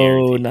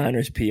 Oh,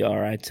 Niners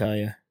PR, I tell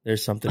you.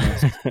 There's something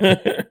else.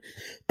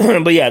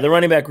 But yeah, the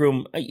running back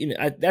room,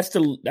 that's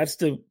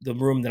the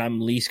room that I'm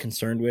least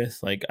concerned with.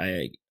 Like,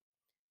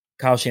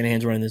 Kyle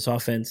Shanahan's running this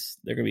offense.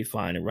 They're going to be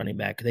fine at running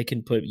back. They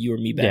can put you or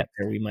me back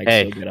there. We might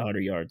still get 100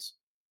 yards.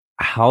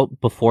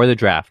 Before the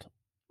draft,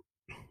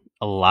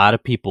 a lot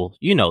of people,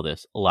 a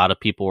lot of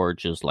people are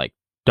just like,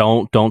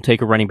 don't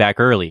take a running back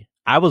early.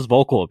 I was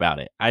vocal about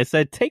it. I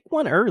said, take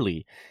one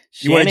early.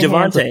 You wanted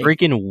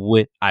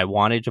Javonte. I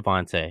wanted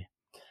Javonte.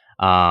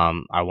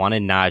 I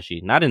wanted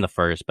Najee, not in the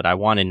first, but I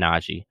wanted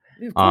Najee.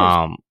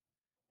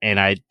 And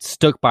I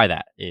stuck by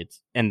that.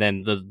 And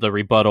then the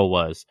rebuttal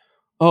was,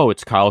 oh,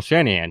 it's Kyle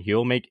Shanahan.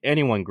 He'll make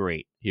anyone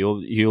great.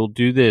 He'll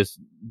do this,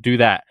 do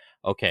that.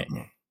 Okay.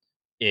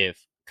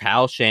 If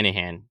Kyle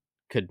Shanahan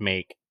could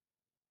make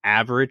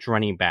average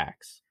running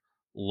backs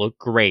look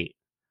great,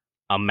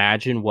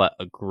 imagine what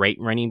a great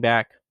running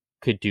back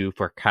could do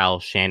for Kyle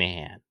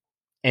Shanahan.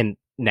 And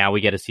now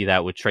we get to see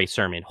that with Trey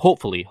Sermon.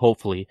 Hopefully.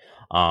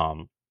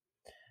 And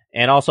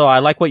also, I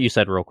like what you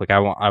said real quick.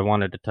 I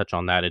wanted to touch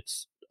on that.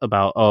 It's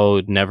about,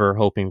 never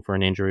hoping for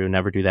an injury,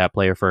 never do that,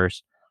 player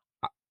first.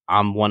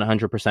 I'm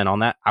 100% on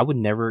that. I would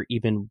never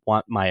even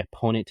want my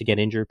opponent to get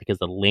injured, because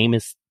the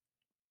lamest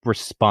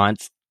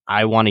response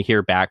I want to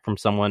hear back from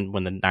someone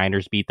when the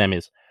Niners beat them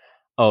is,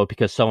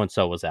 because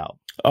so-and-so was out.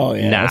 Oh,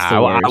 yeah.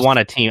 Nah, I want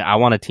a team. I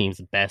want a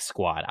team's best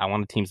squad. I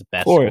want a team's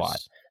best squad.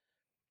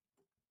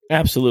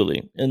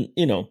 Absolutely. And,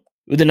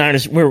 with the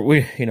Niners,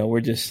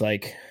 we're just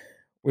like,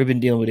 we've been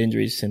dealing with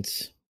injuries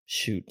since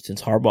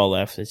Harbaugh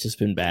left. It's just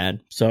been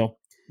bad. So,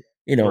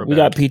 we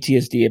got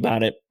PTSD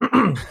about it.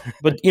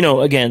 But,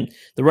 again,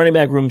 the running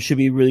back room should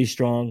be really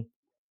strong.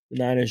 The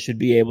Niners should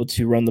be able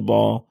to run the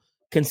ball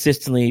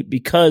consistently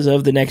because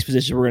of the next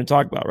position we're going to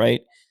talk about, right?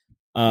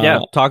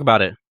 Talk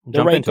about it.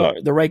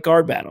 The right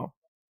guard battle.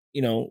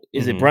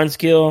 Is it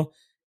Brunskill?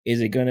 Is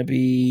it going to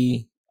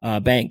be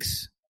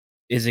Banks?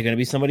 Is it going to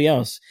be somebody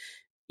else?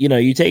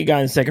 You take a guy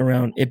in the second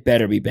round, it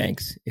better be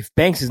Banks. If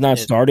Banks is not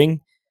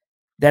starting,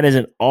 that is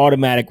an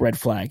automatic red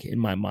flag in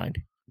my mind.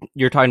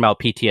 You're talking about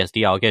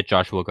PTSD. I'll get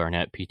Joshua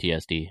Garnett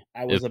PTSD.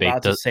 I was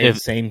about to say the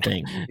same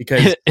thing.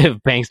 Because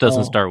if Banks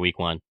doesn't start week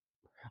 1,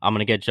 I'm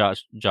going to get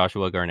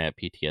Joshua Garnett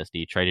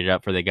PTSD. Trade it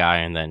up for the guy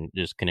and then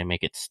just couldn't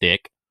make it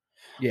stick.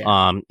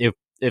 Yeah.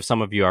 If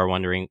some of you are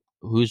wondering,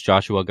 who's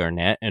Joshua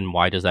Garnett and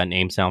why does that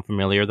name sound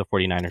familiar? The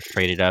 49ers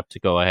traded up to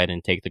go ahead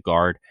and take the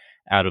guard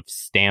out of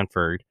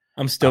Stanford.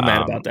 I'm still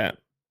mad about that.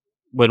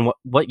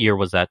 What year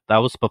was that? That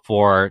was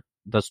before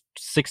the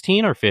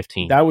 16 or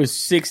 15? That was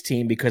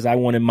 16 because I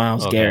wanted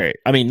Myles Garrett.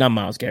 I mean, not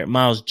Myles Garrett,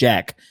 Myles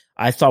Jack.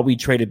 I thought we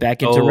traded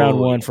back into round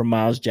 1 for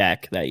Myles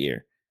Jack that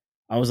year.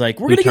 I was like,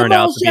 we're going to get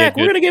Myles Jack.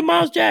 We're going to get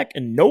Myles Jack.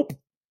 And nope.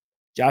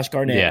 Josh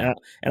Garnett. Yeah.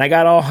 And I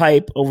got all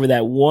hype over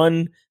that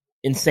one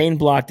insane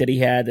block that he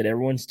had that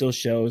everyone still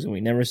shows, and we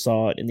never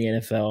saw it in the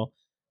NFL.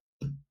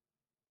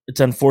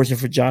 It's unfortunate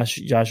for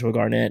Joshua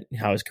Garnett,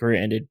 how his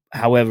career ended.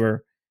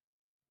 However,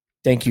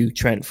 thank you,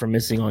 Trent, for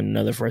missing on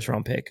another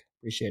first-round pick.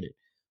 Appreciate it.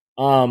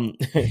 But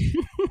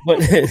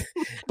the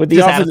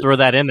just had to throw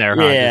that in there,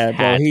 huh? Yeah,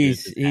 bro,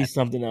 he's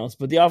something else.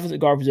 But the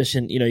offensive guard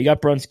position, you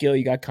got Brunskill,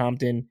 you got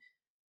Compton.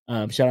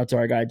 Shout out to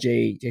our guy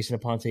Jason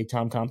Aponte.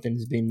 Tom Compton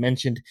has been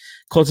mentioned.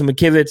 Colton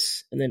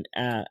McKivitz, and then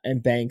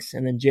and Banks,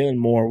 and then Jalen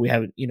Moore. We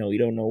haven't, you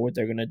don't know what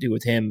they're gonna do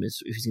with him. If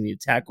he's gonna be a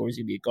tackle or he's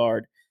gonna be a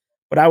guard.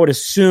 But I would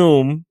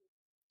assume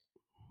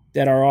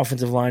that our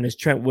offensive line is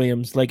Trent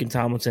Williams, Laken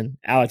Tomlinson,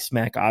 Alex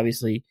Mack,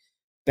 obviously,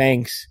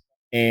 Banks,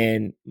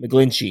 and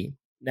McGlinchey.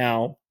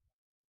 Now,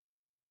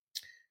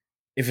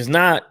 if it's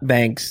not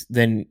Banks,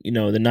 then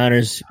the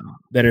Niners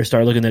better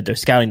start looking at their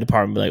scouting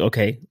department. Be like,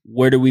 okay,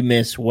 where do we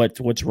miss?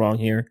 What's wrong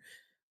here?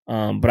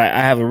 But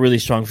I have a really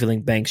strong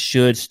feeling Banks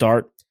should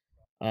start.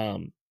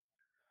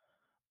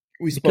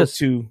 We spoke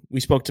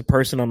to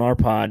Person on our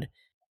pod.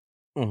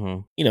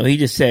 Mm-hmm. He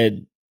just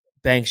said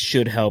Banks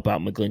should help out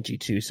McGlinchey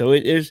too. So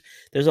there's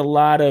a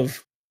lot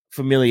of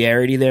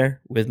familiarity there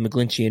with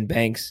McGlinchey and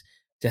Banks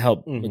to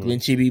help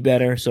McGlinchey be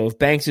better. So if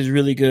Banks is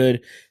really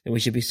good, then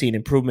we should be seeing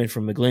improvement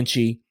from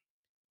McGlinchey.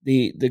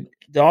 The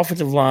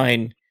offensive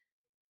line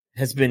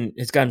has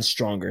gotten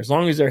stronger. As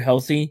long as they're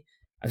healthy,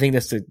 I think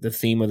that's the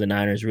theme of the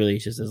Niners, really.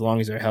 It's just as long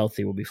as they're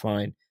healthy, we'll be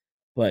fine.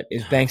 But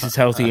if Banks is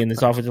healthy and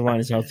this offensive line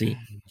is healthy,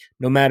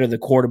 no matter the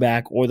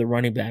quarterback or the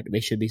running back, they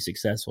should be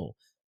successful.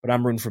 But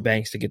I'm rooting for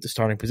Banks to get the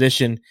starting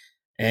position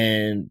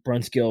and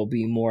Brunskill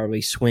be more of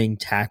a swing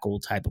tackle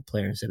type of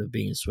player instead of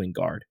being a swing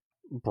guard.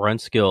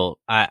 Brunskill,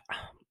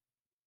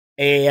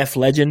 AAF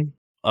legend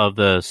of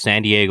the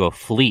San Diego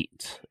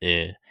Fleet,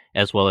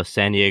 as well as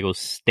San Diego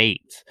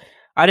State.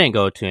 I didn't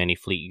go to any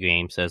Fleet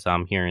games as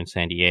I'm here in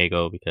San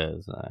Diego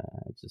because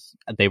just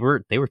they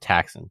were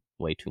taxing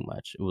way too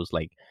much. It was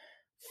like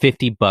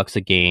 $50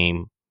 a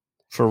game,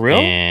 For real?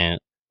 and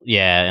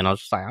yeah, and I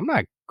was just like, I'm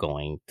not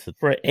going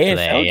For an to the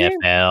AFL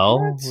game? AFL.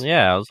 What?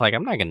 Yeah, I was like,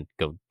 I'm not gonna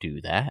go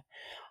do that.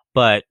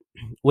 But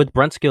with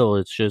Brunskill,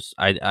 it's just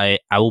I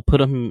will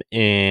put him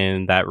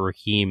in that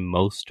Raheem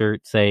Mostert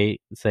say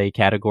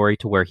category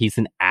to where he's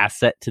an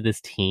asset to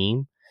this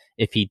team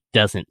if he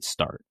doesn't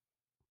start.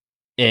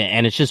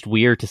 And it's just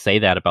weird to say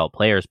that about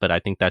players, but I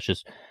think that's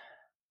just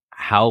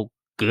how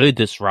good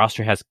this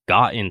roster has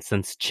gotten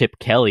since Chip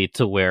Kelly,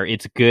 to where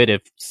it's good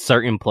if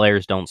certain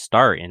players don't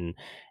start, and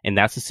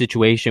that's the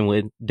situation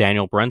with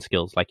Daniel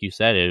Brunskills. Like you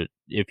said,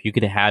 if you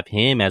could have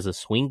him as a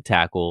swing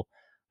tackle,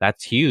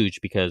 that's huge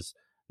because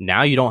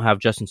now you don't have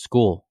Justin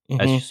School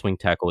as your swing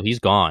tackle. He's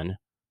gone.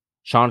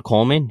 Sean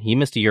Coleman, he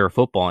missed a year of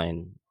football,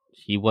 and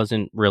he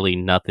wasn't really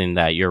nothing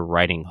that you're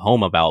writing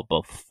home about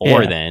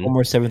before then.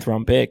 Former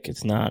 7th-round pick.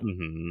 It's not.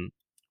 Mm-hmm.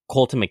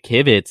 Colton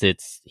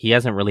McKivitz, he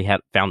hasn't really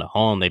found a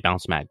home. They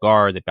bounced him at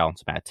guard, they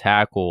bounced him at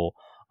tackle.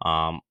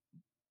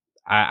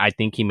 I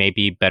think he may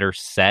be better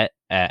set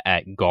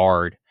at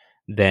guard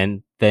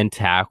than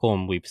tackle,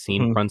 and we've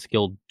seen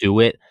Brunskill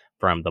do it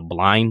from the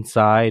blind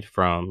side,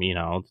 from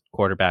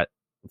quarterback,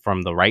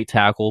 from the right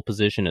tackle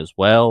position as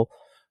well.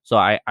 So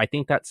I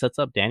think that sets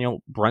up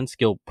Daniel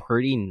Brunskill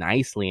pretty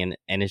nicely, and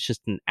it's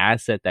just an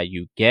asset that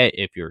you get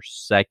if your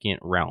second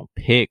round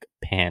pick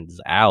pans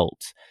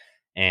out.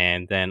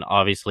 And then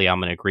obviously I'm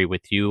going to agree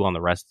with you on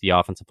the rest of the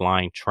offensive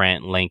line: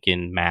 Trent,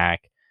 Lincoln,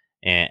 Mack,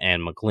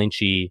 and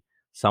McGlinchey.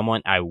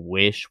 Someone I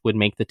wish would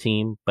make the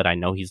team, but I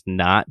know he's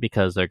not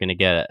because they're going to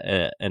get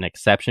an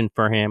exception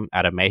for him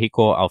out of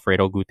Mexico,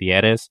 Alfredo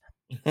Gutierrez.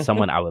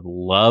 Someone I would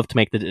love to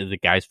make the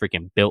guy's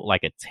freaking built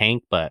like a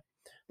tank, but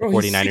Bro,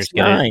 49ers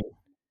get it.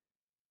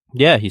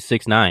 Yeah, he's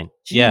 6'9".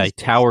 Yeah, he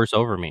towers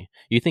over me.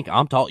 You think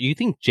I'm tall? You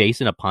think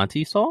Jason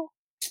Aponte's tall?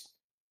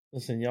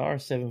 Listen, y'all are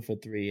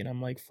 7'3", and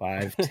I'm like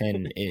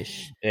 5'10"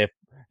 ish. If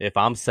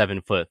I'm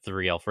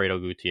 7'3", Alfredo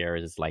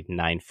Gutierrez is like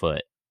 9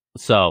 foot.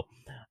 So,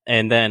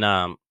 and then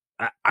I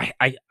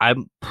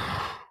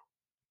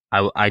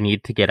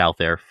need to get out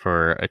there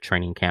for a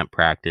training camp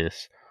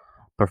practice,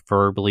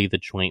 preferably the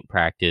joint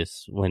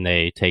practice when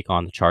they take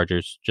on the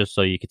Chargers, just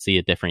so you could see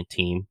a different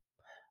team,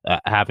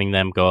 having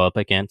them go up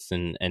against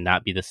and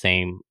not be the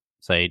same,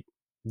 say,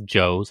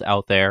 Joes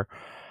out there.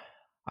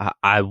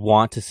 I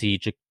want to see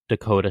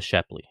Dakota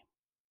Shepley.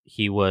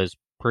 He was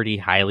pretty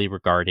highly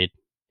regarded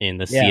in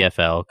the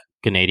CFL,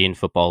 Canadian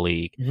Football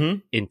League.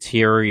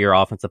 Interior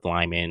offensive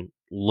lineman.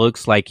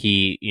 Looks like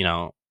he,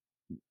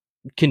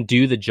 can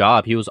do the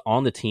job. He was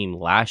on the team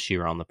last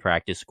year on the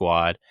practice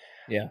squad.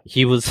 Yeah.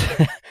 He was,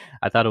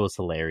 I thought it was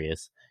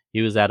hilarious.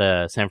 He was at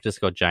a San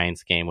Francisco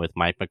Giants game with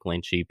Mike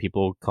McGlinchey,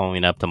 people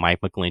going up to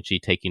Mike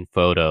McGlinchey, taking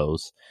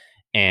photos,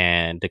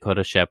 and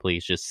Dakota Shepley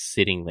is just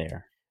sitting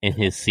there in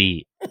his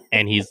seat,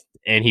 and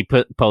he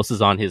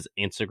posts on his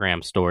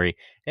Instagram story,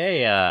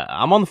 "Hey,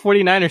 I'm on the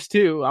 49ers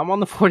too. I'm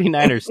on the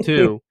 49ers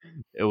too."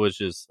 It was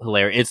just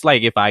hilarious. It's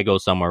like if I go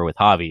somewhere with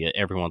Javi,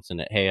 everyone's in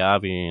it. "Hey,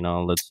 Javi,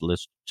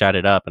 let's chat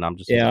it up," and I'm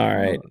just all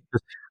right.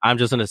 I'm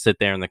just gonna sit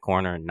there in the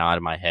corner and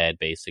nod my head,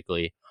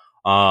 basically.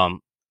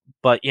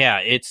 But yeah,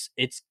 it's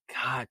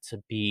got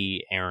to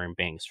be Aaron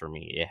Banks for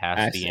me. It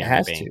has to be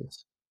Aaron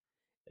Banks.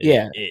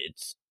 Yeah,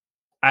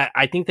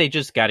 I think they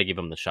just got to give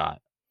him the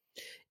shot.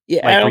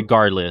 Yeah, like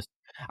regardless.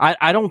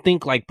 I don't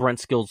think like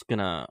Brunskill's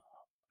gonna.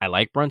 I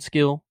like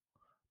Brunskill,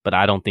 but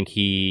I don't think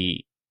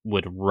he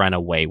would run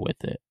away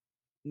with it.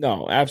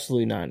 No,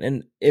 absolutely not.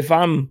 And if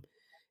I'm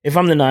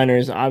the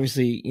Niners,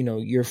 obviously,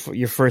 your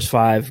first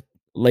five,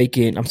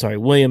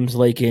 Williams,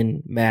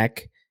 Lakin,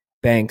 Mack,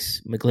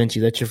 Banks, McGlinchey,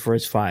 that's your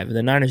first five. And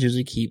the Niners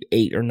usually keep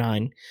 8 or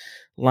 9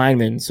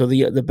 linemen. So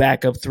the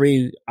backup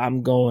 3,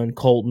 I'm going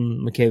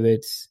Colton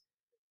McKivitz,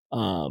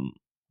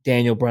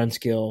 Daniel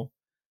Brunskill.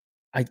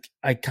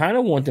 I kind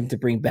of want them to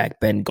bring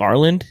back Ben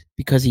Garland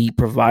because he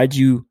provides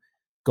you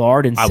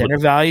guard and center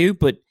value,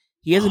 but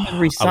he hasn't been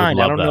re-signed.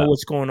 I don't know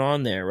what's going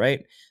on there,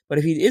 right? But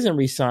if he isn't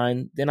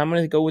re-signed, then I'm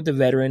going to go with the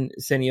veteran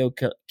Senio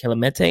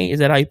Kelemete. Is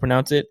that how you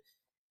pronounce it?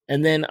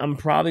 And then I'm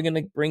probably going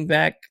to bring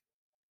back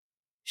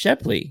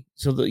Shepley.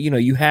 So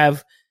you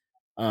have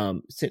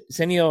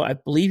Senio. I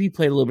believe he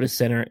played a little bit of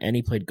center and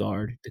he played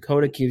guard.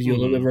 Dakota gives you a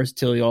little bit of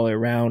versatility all the way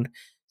around.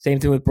 Same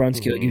thing with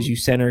Brunskill. It gives you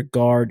center,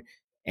 guard,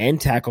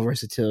 and tackle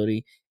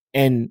versatility.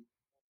 And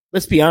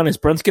let's be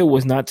honest, Brunskill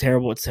was not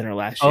terrible at center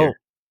last year.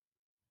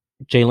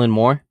 Jalen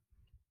Moore?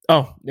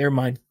 Oh, never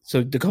mind.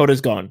 So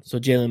Dakota's gone. So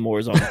Jalen Moore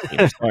is on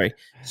the team.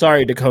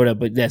 Sorry, Dakota,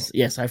 but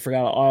yes, I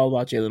forgot all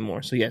about Jalen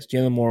Moore. So yes,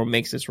 Jalen Moore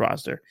makes this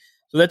roster.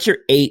 So that's your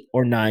 8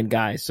 or 9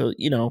 guys. So,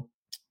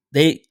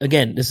 this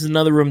is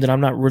another room that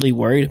I'm not really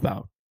worried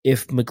about.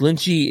 If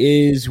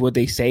McGlinchey is what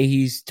they say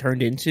he's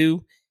turned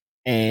into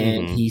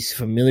and he's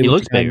familiar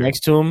with the guy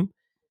next to him,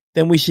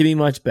 then we should be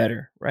much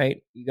better,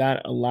 right? You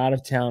got a lot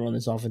of talent on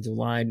this offensive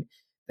line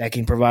that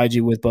can provide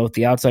you with both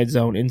the outside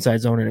zone, inside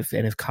zone, and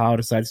if Kyle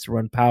decides to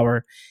run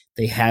power,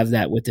 they have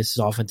that with this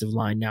offensive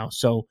line now.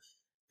 So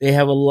they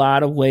have a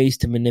lot of ways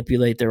to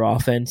manipulate their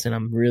offense, and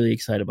I'm really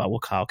excited about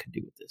what Kyle can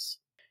do with this.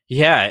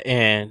 Yeah,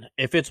 and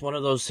if it's one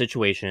of those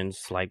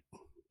situations, like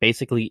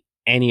basically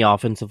any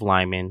offensive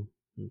lineman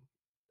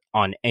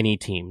on any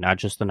team, not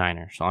just the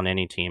Niners, on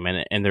any team,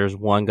 and there's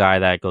one guy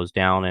that goes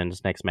down and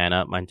it's next man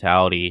up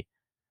mentality,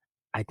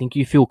 I think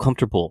you feel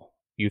comfortable.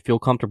 You feel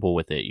comfortable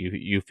with it.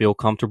 You feel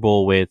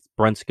comfortable with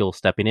Brunskill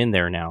stepping in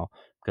there now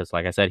because,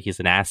 like I said, he's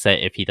an asset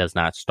if he does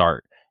not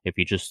start. If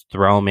you just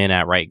throw him in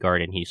at right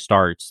guard and he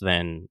starts,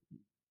 then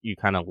you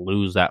kind of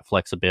lose that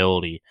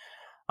flexibility.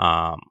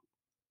 And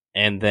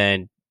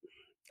then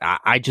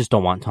I just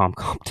don't want Tom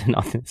Compton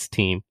on this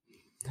team.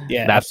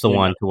 Yeah, That's the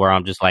one to where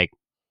I'm just like,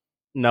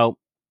 nope.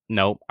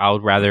 I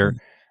would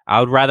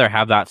rather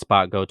have that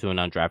spot go to an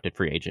undrafted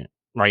free agent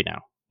right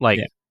now. Like,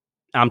 yeah.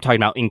 I'm talking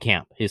about in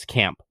camp, his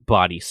camp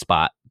body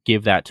spot.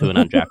 Give that to an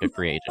undrafted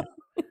free agent,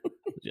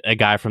 a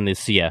guy from the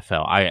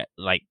CFL. I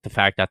like the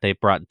fact that they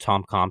brought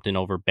Tom Compton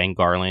over Ben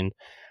Garland.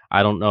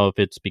 I don't know if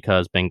it's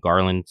because Ben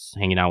Garland's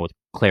hanging out with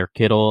Claire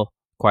Kittle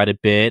quite a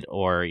bit,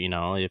 or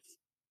if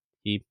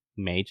he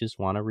may just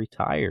want to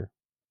retire.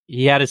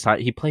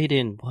 He played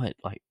in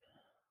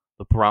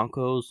the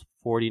Broncos,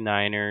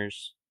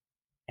 49ers,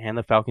 and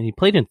the Falcons. He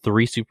played in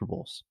 3 Super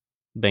Bowls,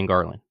 Ben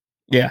Garland.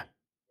 Yeah.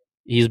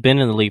 He's been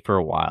in the league for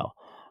a while.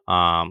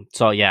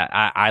 So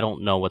yeah, I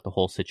don't know what the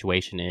whole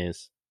situation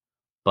is,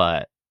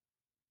 but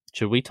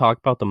should we talk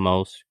about the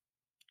most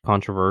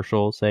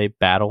controversial,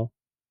 battle?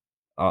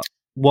 That's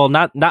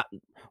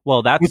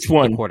Which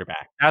one? The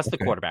quarterback. That's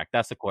okay.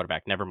 That's the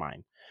quarterback. Never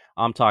mind.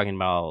 I'm talking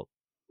about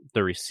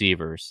the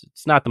receivers.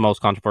 It's not the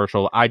most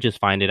controversial. I just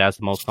find it as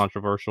the most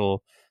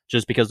controversial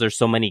just because there's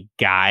so many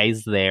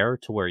guys there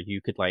to where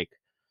you could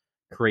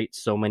create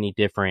so many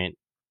different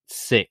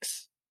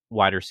 6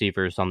 wide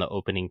receivers on the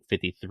opening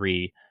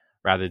 53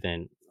 rather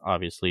than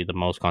obviously the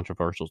most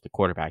controversial is the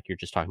quarterback. You're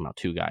just talking about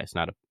 2 guys,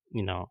 not a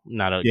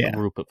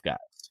group of guys.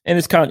 And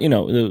it's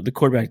the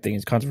quarterback thing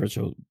is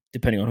controversial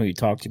depending on who you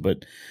talk to,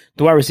 but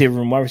the wide receiver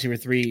room, wide receiver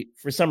 3,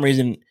 for some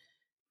reason,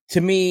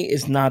 to me,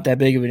 it's not that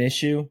big of an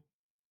issue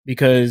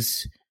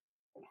because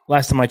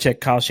last time I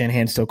checked, Kyle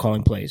Shanahan's still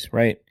calling plays,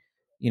 right?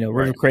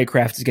 River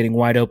Craycraft is getting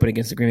wide open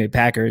against the Green Bay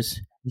Packers.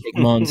 Jake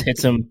Mullins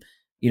hits him.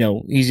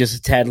 He's just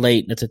a tad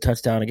late. That's a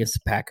touchdown against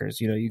the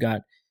Packers. You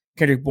got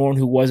Kendrick Bourne,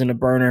 who wasn't a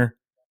burner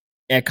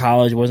at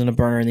college, wasn't a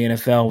burner in the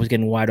NFL, was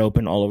getting wide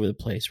open all over the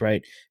place,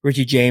 right?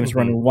 Richie James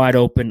running wide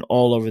open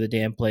all over the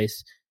damn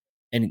place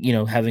and,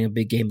 having a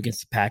big game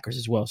against the Packers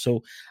as well.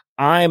 So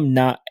I'm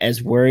not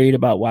as worried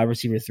about wide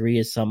receiver 3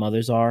 as some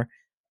others are,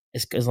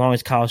 as long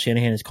as Kyle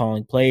Shanahan is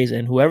calling plays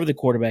and whoever the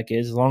quarterback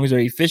is, as long as they're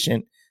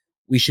efficient,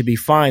 we should be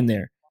fine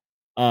there.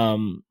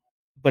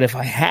 But if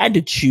I had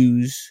to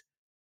choose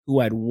who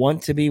I'd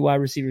want to be wide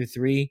receiver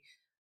 3,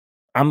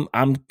 I'm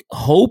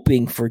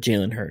hoping for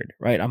Jalen Hurd,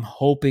 right? I'm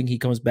hoping he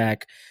comes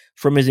back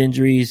from his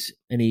injuries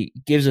and he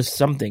gives us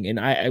something.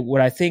 And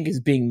what I think is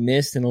being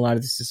missed in a lot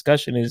of this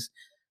discussion is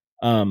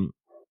the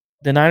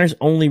Niners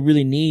only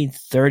really need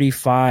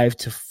 35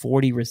 to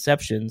 40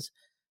 receptions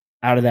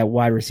out of that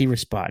wide receiver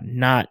spot,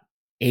 not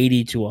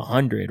 80 to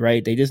 100,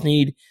 right? They just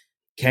need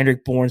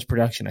Kendrick Bourne's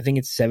production. I think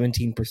it's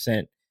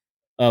 17%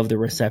 of the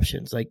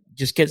receptions.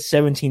 Just get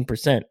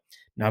 17%.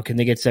 Now, can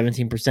they get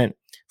 17%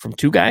 from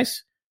 2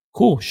 guys?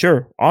 Cool,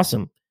 sure,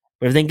 awesome.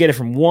 But if they can get it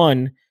from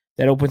 1,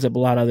 that opens up a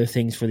lot of other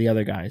things for the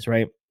other guys,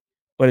 right?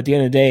 But at the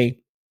end of the day,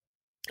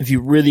 if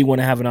you really want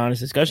to have an honest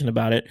discussion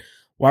about it,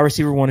 wide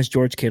receiver 1 is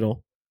George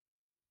Kittle.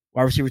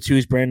 Wide receiver 2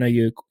 is Brandon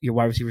Ayuk. Your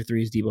wide receiver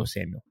 3 is Deebo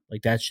Samuel.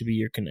 That should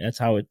be that's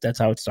how it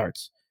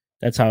starts.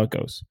 That's how it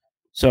goes.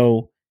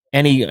 So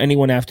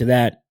anyone after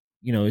that,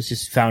 it's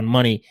just found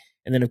money.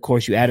 And then of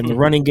course you add in the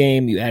running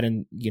game, you add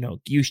in,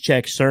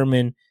 Juszczyk,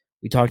 Sherman.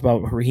 We talked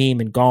about Raheem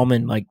and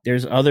Gallman.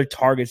 There's other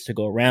targets to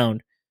go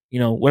around.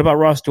 What about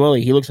Ross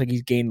Dwelley? He looks like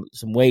he's gained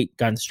some weight,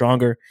 gotten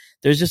stronger.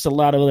 There's just a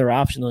lot of other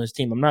options on his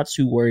team. I'm not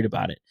too worried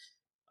about it.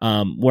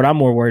 What I'm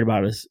more worried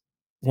about is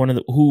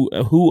who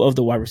of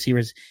the wide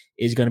receivers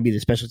is going to be the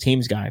special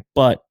teams guy.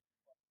 But,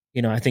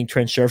 I think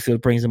Trent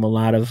Sherfield brings him a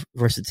lot of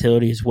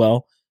versatility as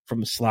well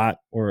from a slot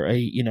or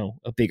a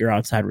bigger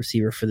outside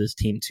receiver for this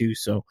team too.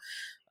 So,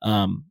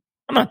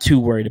 I'm not too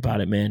worried about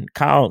it, man.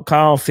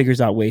 Kyle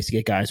figures out ways to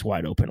get guys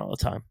wide open all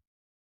the time.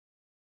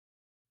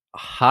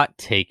 Hot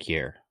take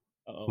here.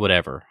 Uh-oh.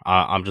 Whatever.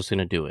 I'm just going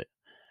to do it.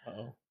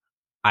 Uh-oh.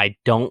 I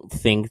don't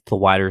think the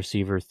wide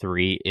receiver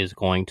 3 is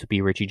going to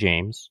be Richie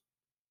James.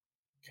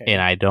 Okay.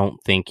 And I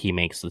don't think he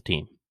makes the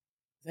team.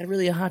 Is that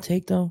really a hot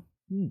take, though?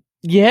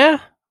 Yeah.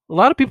 A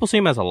lot of people see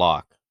him as a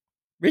lock.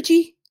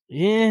 Richie?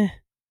 Yeah.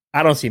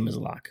 I don't see him as a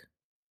lock.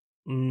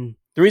 The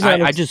reason I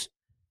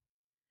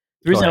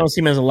don't see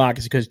him as a lock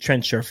is because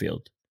Trent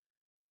Sherfield.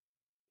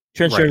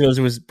 Sherfield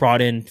was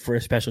brought in for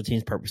special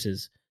teams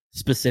purposes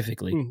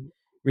specifically. Mm-hmm.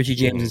 Richie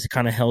James has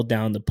kind of held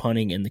down the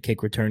punting and the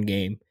kick return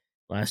game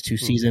last 2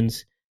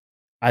 seasons.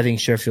 I think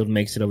Sherfield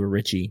makes it over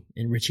Richie,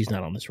 and Richie's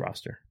not on this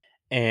roster.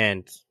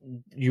 And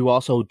you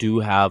also do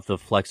have the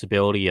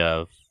flexibility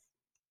of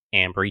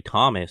Ambry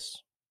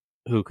Thomas,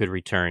 who could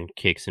return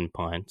kicks and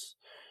punts.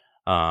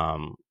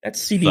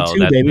 That's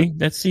CB2, baby.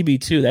 That's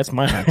CB2. That's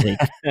my hot take.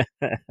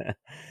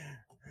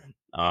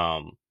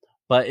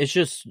 But it's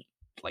just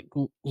like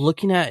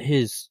looking at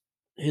his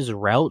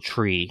route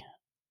tree.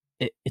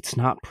 It's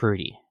not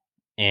pretty,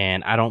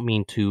 and I don't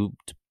mean to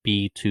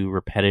be too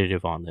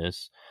repetitive on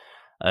this.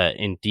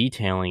 In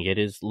detailing it,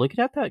 is looking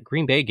at that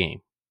Green Bay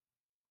game.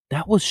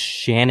 That was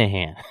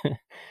Shanahan.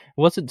 It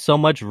wasn't so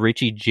much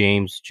Richie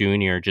James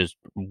Jr. just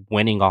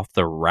winning off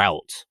the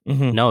route.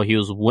 Mm-hmm. No, he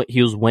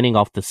was winning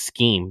off the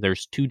scheme.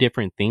 There's two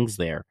different things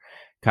there.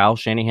 Kyle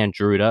Shanahan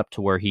drew it up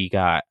to where he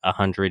got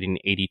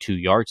 182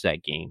 yards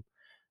that game.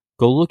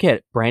 Go look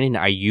at Brandon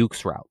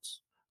Ayuk's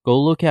routes. Go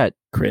look at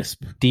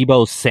Crisp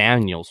Deebo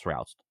Samuel's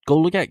routes. Go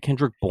look at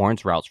Kendrick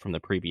Bourne's routes from the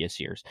previous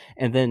years.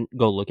 And then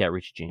go look at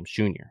Richie James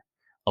Jr.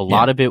 A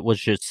lot of it was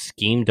just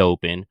schemed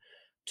open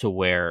to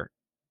where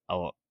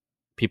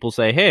people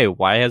say, hey,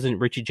 why hasn't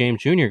Richie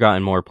James Jr.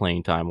 gotten more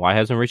playing time? Why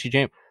hasn't Richie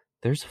James?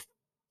 There's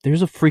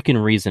a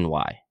freaking reason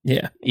why.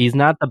 Yeah. He's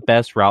not the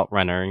best route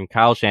runner, and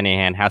Kyle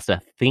Shanahan has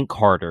to think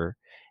harder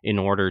in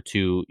order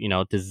to,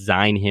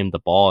 design him the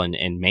ball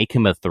and make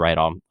him a threat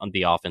on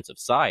the offensive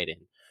side.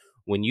 And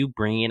when you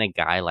bring in a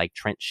guy like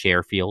Trent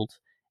Sherfield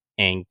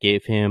and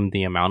give him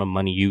the amount of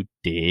money you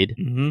did,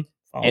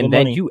 and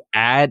then you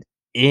add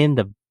in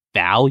the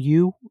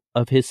value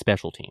of his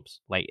special teams.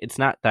 Like, it's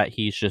not that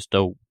he's just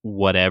a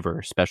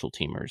whatever special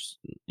teamers.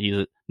 He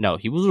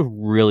was a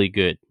really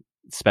good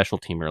special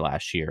teamer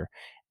last year,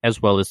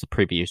 as well as the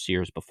previous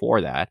years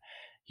before that.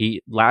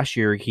 Last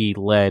year he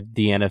led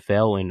the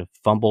NFL in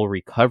fumble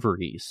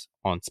recoveries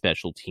on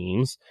special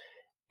teams.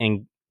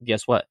 And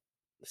guess what?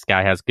 This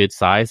guy has good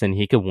size and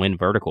he could win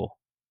vertical.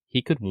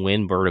 You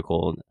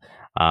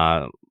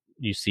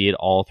see it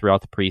all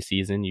throughout the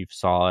preseason. You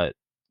saw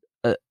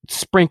it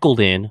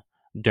sprinkled in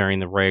during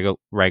the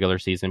regular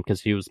season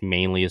because he was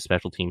mainly a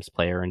special teams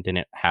player and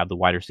didn't have the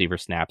wide receiver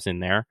snaps in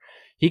there.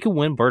 He could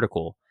win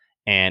vertical.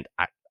 And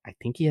I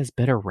think he has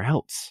better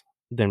routes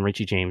than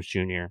Richie James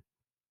Jr.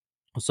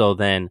 So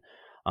then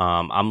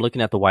I'm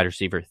looking at the wide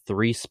receiver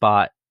 3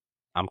 spot.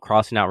 I'm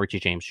crossing out Richie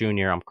James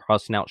Jr. I'm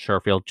crossing out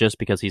Sherfield just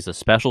because he's a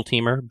special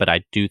teamer, but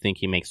I do think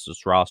he makes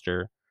this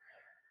roster.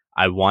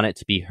 I want it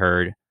to be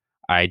Hurd.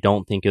 I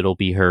don't think it'll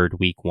be Hurd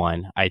week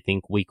 1. I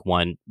think week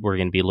 1 we're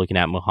going to be looking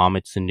at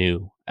Mohamed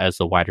Sanu as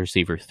the wide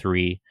receiver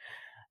 3.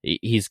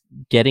 He's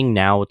getting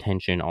now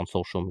attention on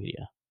social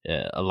media.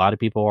 A lot of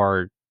people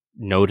are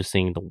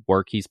noticing the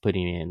work he's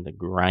putting in, the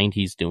grind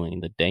he's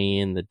doing, the day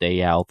in, the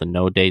day out, the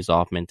no days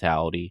off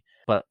mentality.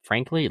 But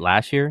frankly,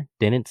 last year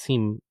didn't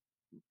seem,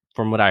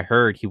 from what I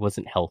heard, he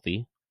wasn't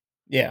healthy.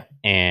 Yeah.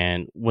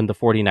 And when the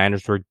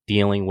 49ers were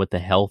dealing with the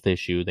health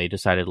issue, they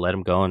decided to let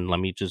him go and let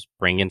me just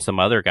bring in some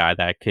other guy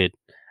that could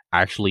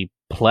actually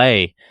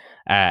play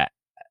at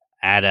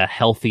a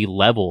healthy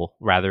level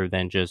rather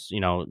than just,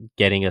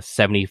 getting a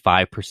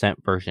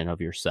 75% version of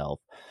yourself.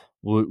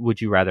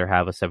 Would you rather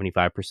have a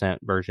 75%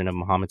 version of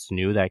Mohamed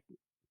Sanu that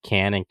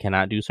can and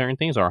cannot do certain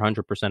things, or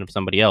 100% of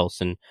somebody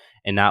else and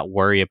not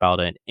worry about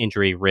an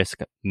injury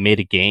risk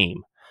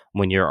mid-game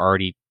when you're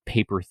already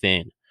paper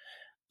thin?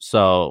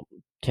 So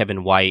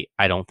Kevin White,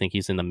 I don't think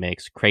he's in the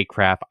mix. Craig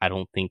Kraft, I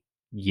don't think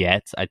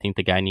yet. I think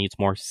the guy needs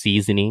more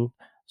seasoning,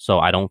 so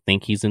I don't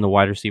think he's in the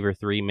wide receiver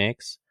 3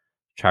 mix.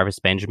 Travis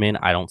Benjamin,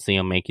 I don't see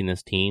him making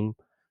this team.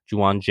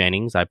 Juwan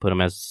Jennings, I put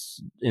him as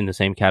in the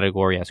same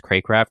category as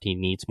Craycraft. He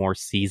needs more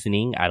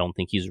seasoning. I don't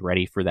think he's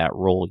ready for that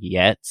role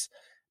yet.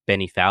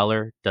 Benny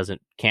Fowler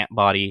can't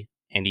body.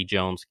 Andy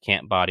Jones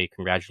can't body.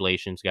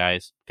 Congratulations,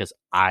 guys, because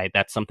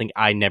that's something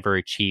I never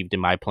achieved in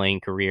my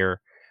playing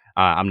career.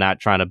 I'm not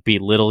trying to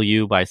belittle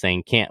you by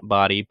saying can't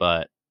body,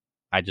 but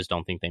I just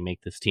don't think they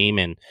make this team.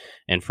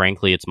 And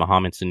frankly, it's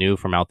Mohamed Sanu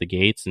from out the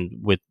gates, and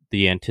with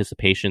the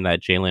anticipation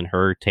that Jalen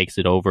Hurd takes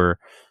it over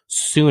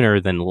sooner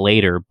than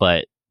later,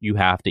 but you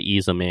have to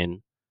ease them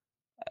in,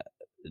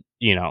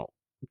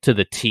 to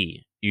the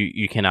T.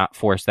 You cannot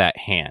force that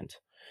hand.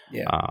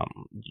 Yeah.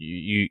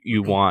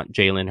 You want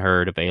Jalen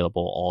Hurd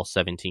available all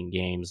 17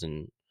 games,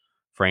 and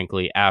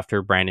frankly,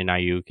 after Brandon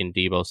Ayuk and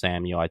Deebo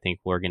Samuel, I think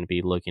we're going to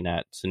be looking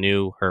at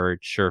Sanu,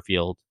 Hurd,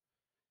 Sherfield,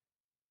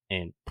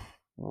 and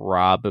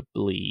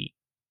probably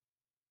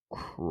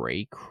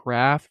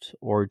Craycraft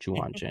or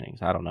Juwan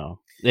Jennings. I don't know.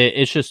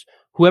 It's just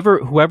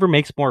whoever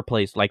makes more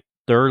plays, like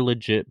they're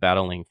legit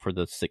battling for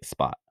the 6th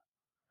spot.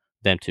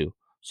 Them two.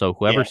 So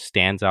whoever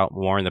stands out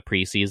more in the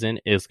preseason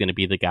is going to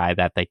be the guy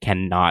that they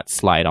cannot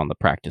slide on the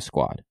practice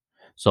squad.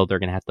 So they're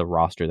going to have to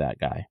roster that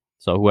guy.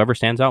 So whoever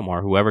stands out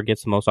more, whoever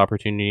gets the most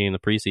opportunity in the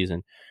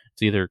preseason,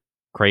 it's either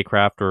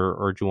Craycraft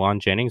or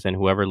Juwan Jennings, and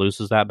whoever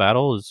loses that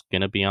battle is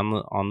going to be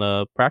on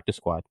the practice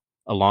squad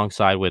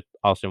alongside with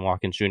Austin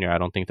Watkins Jr. I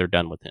don't think they're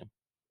done with him.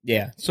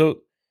 Yeah. So,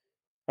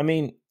 I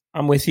mean,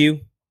 I'm with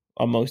you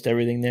almost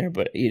everything there,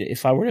 but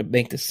if I were to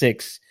make the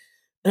 6,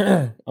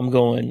 I'm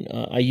going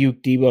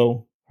Ayuk,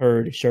 Deebo,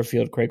 Hurd,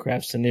 Sherfield,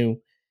 Craycraft, Sanu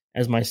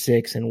as my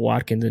 6, and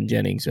Watkins and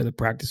Jennings are the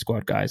practice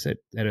squad guys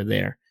that are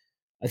there.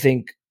 I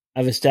think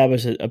I've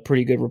established a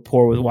pretty good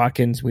rapport with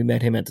Watkins. We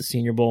met him at the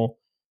Senior Bowl.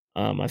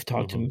 I've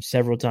talked to him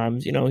several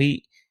times.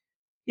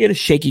 he had a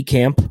shaky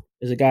camp.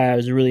 As a guy I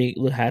was really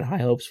had high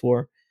hopes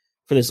for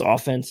this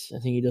offense. I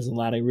think he does a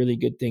lot of really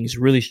good things,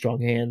 really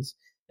strong hands.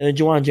 And then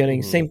Juwan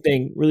Jennings, same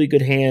thing, really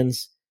good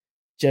hands.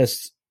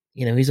 Just,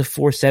 he's a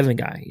 4.7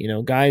 guy.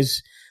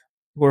 Guys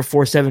who are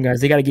 4.7 guys,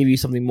 they got to give you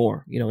something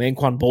more.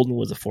 Anquan Bolden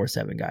was a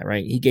 4.7 guy,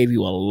 right? He gave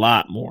you a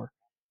lot more.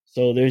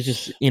 So there's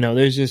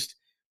just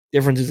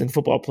differences in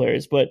football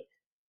players. But,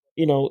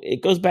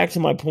 it goes back to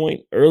my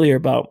point earlier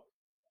about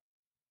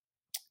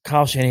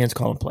Kyle Shanahan's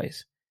calling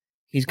plays.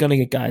 He's going to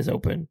get guys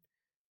open.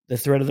 The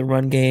threat of the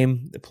run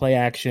game, the play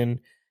action,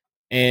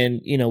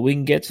 and, we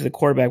can get to the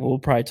quarterback, but we'll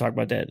probably talk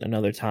about that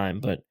another time.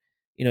 But,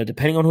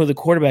 depending on who the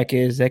quarterback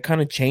is, that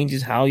kind of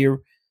changes how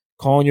you're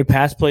calling your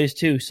pass plays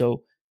too.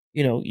 So,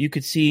 you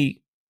could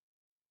see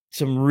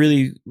some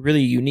really,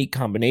 really unique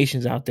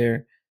combinations out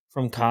there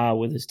from Kyle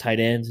with his tight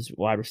ends, his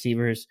wide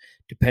receivers,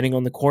 depending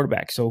on the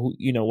quarterback. So,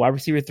 wide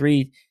receiver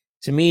 3,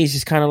 to me, is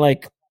just kind of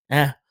like,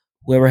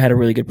 whoever had a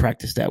really good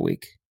practice that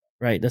week,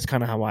 right? That's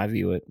kind of how I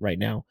view it right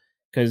now.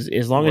 Because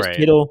as long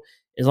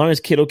as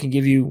Kittle can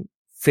give you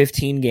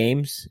 15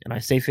 games, and I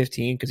say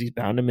 15 because he's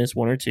bound to miss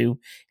 1 or 2,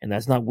 and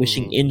that's not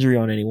wishing injury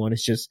on anyone.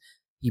 It's just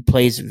he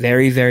plays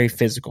very, very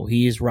physical.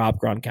 He is Rob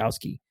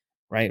Gronkowski,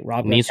 right?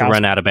 Rob needs to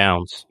run out of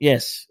bounds.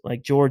 Yes,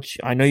 like George,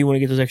 I know you want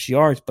to get those extra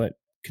yards, but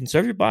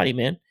conserve your body,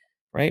 man,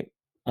 right?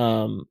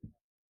 I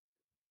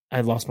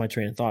lost my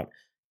train of thought.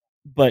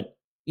 But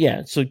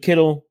yeah, so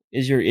Kittle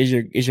is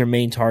your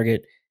main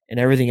target, and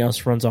everything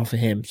else runs off of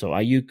him. So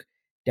Ayuk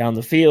down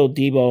the field,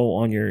 Debo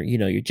on your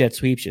your jet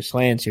sweeps, your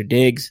slants, your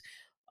digs,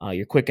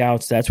 your quick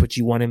outs. That's what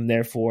you want him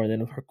there for. And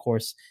then of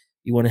course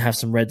you want to have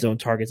some red zone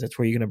targets. That's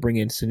where you're going to bring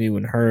in Sanu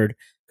and Hurd,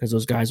 because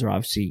those guys are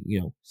obviously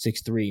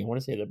 6'3". I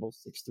want to say they're both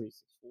 6'3",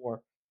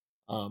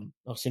 6'4".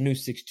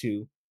 Sanu's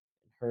 6'2",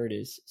 Hurd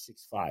is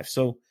 6'5".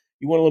 So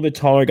you want a little bit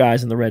taller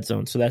guys in the red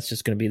zone. So that's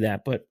just going to be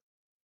that. But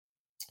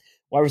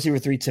wide receiver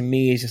 3 to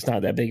me is just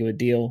not that big of a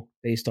deal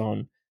based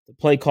on the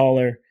play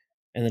caller.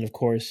 And then of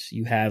course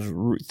you have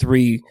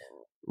 3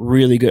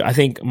 really good. I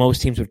think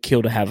most teams would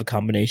kill to have a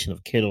combination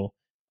of Kittle,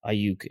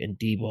 Ayuk, and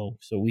Debo.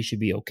 So we should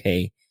be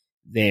okay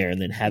there.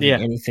 And then having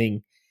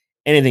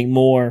anything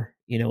more,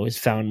 is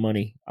found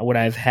money. Would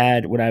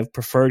I've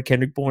preferred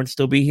Kendrick Bourne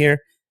still be here?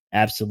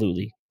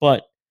 Absolutely.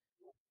 But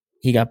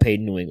he got paid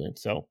in New England,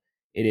 so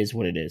it is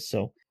what it is.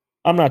 So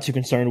I'm not too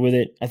concerned with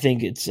it. I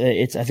think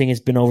it's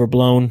been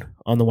overblown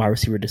on the wide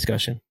receiver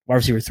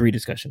 3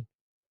 discussion.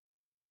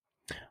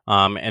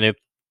 And if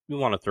we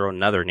want to throw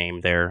another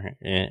name there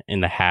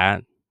in the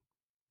hat,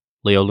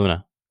 Leo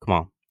Luna. Come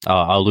on.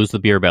 I'll lose the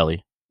beer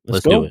belly.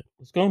 Let's do it.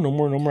 Let's go. No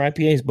more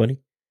IPAs, buddy.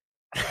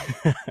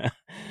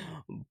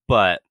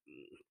 But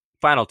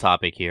final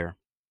topic here.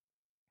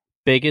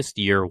 Biggest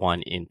year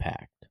 1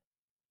 impact.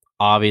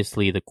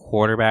 Obviously, the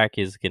quarterback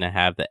is going to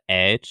have the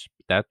edge.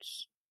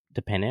 That's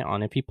dependent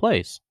on if he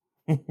plays.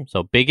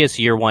 So biggest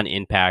year 1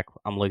 impact.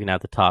 I'm looking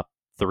at the top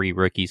 3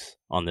 rookies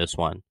on this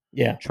one.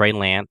 Yeah. Trey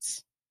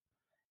Lance,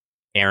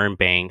 Aaron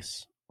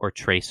Banks, or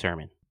Trey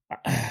Sermon.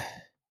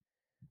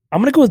 I'm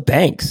going to go with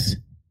Banks.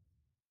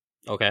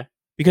 Okay.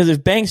 Because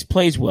if Banks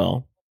plays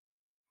well,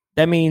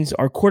 that means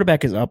our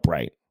quarterback is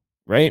upright,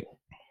 right?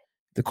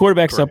 The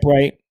quarterback's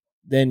upright,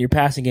 then your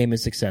passing game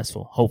is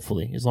successful,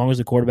 hopefully, as long as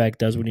the quarterback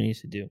does what he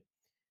needs to do.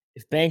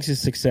 If Banks is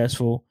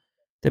successful,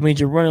 that means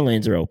your running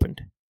lanes are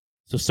opened.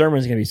 So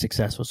Sermon's going to be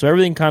successful. So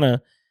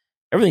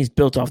everything's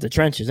built off the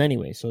trenches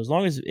anyway. So as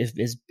long as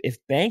if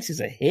Banks is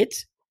a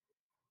hit,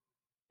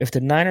 if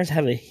the Niners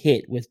have a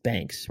hit with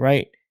Banks,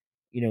 right?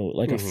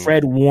 Like a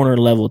Fred Warner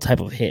level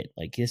type of hit.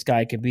 Like this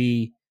guy could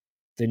be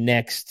the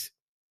next,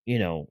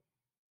 Mike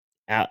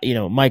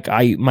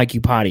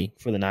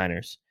Iupati for the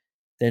Niners.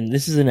 Then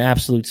this is an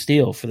absolute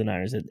steal for the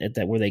Niners at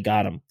that where they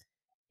got him.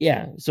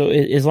 Yeah. So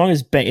as long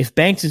as if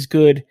Banks is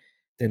good,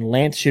 then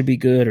Lance should be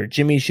good, or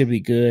Jimmy should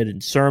be good,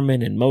 and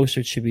Sermon and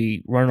Mostert should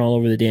be running all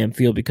over the damn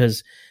field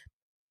because,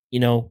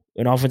 an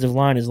offensive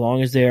line, as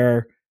long as there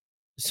are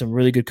some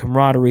really good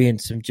camaraderie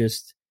and some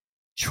just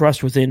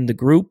trust within the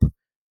group,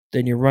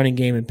 then your running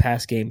game and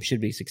pass game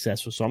should be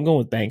successful. So I'm going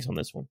with Banks on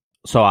this one.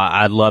 So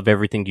I love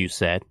everything you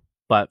said,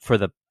 but for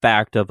the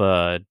fact of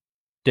a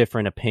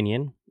different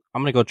opinion,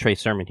 I'm going to go Trey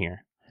Sermon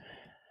here.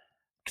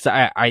 Because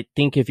I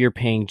think if you're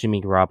paying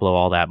Jimmy Garoppolo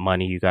all that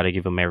money, you got to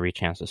give him every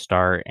chance to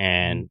start.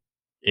 And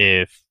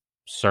if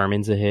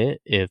Sermon's a hit,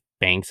 if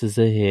Banks is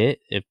a hit,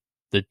 if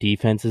the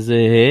defense is a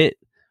hit,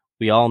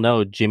 we all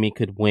know Jimmy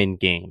could win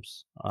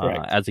games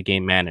as a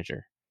game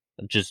manager.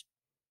 Just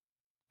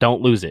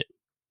don't lose it.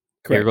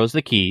 Correct. Here goes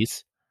the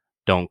keys.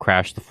 Don't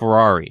crash the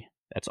Ferrari.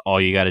 That's all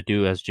you got to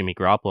do as Jimmy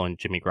Garoppolo, and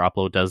Jimmy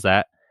Garoppolo does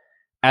that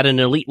at an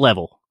elite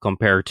level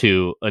compared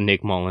to a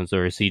Nick Mullins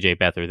or a CJ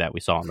Beathard that we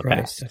saw in the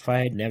past. If I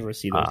had never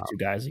seen those two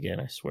guys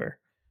again, I swear.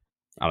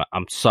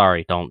 I'm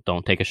sorry. Don't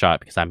take a shot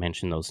because I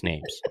mentioned those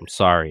names. I'm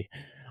sorry,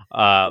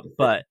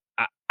 but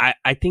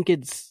I think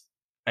it's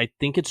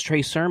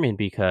Trey Sermon,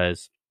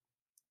 because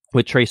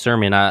with Trey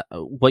Sermon,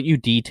 what you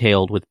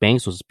detailed with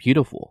Banks was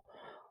beautiful,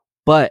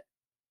 but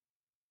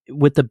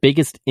with the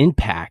biggest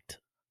impact,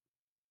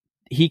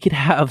 he could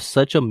have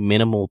such a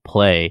minimal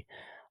play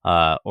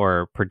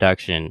or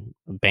production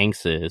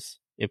Banks is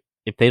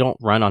if they don't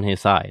run on his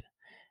side,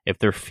 if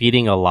they're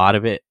feeding a lot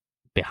of it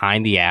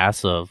behind the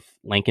ass of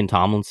Lincoln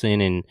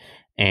Tomlinson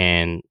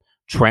and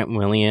Trent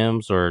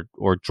Williams or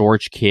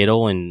George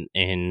Kittle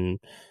and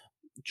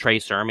Trey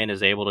Sermon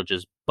is able to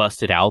just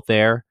bust it out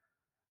there,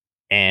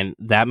 and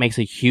that makes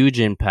a huge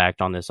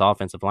impact on this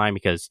offensive line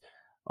because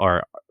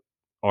or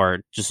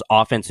just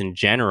offense in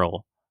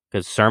general.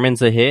 Because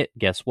Sermon's a hit,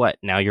 guess what?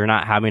 Now you're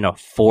not having to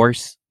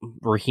force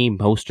Raheem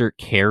Mostert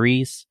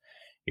carries.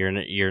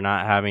 You're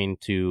not having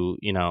to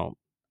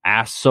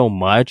ask so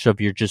much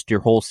of your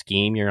whole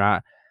scheme. You're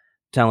not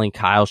telling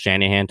Kyle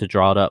Shanahan to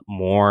draw it up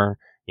more.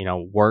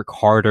 Work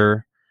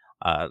harder.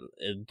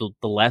 The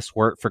less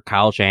work for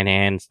Kyle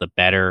Shanahan, the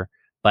better.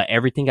 But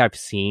everything I've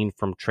seen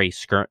from Trey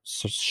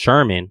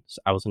Sherman,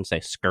 I was going to say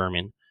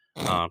Skirman,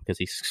 because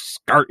he's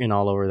skirting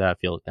all over that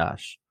field.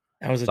 Gosh.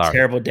 That was a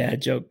terrible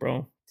dad joke,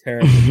 bro.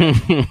 Terrible.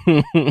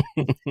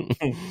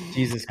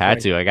 Jesus Christ. Had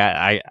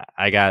to.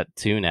 I got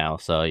two now,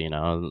 so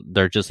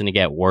they're just gonna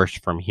get worse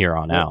from here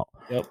on out.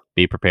 Yep.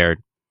 Be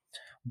prepared.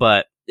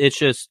 But it's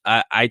just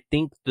I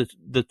think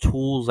the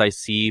tools I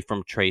see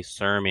from Trey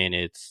Sermon,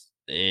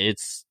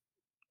 it's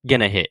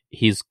gonna hit.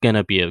 He's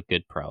gonna be a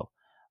good pro.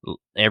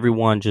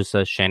 Everyone just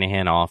says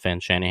Shanahan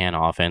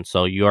offense.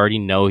 So you already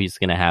know he's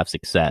gonna have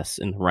success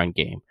in the run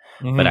game.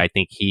 Mm-hmm. But I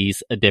think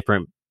he's a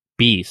different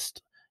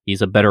beast.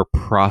 He's a better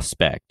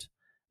prospect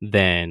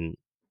than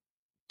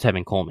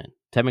Tevin Coleman.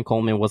 Tevin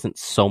Coleman wasn't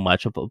so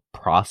much of a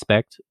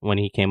prospect when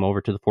he came over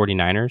to the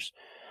 49ers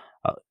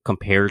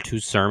compared to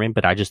Sermon,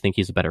 but I just think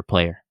he's a better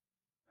player.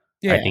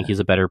 Yeah. I think he's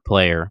a better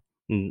player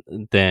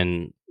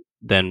than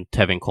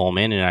Tevin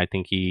Coleman, and I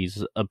think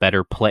he's a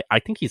better play. I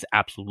think he's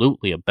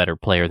absolutely a better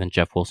player than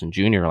Jeff Wilson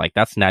Jr. Like,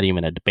 that's not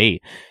even a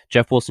debate.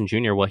 Jeff Wilson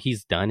Jr., what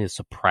he's done is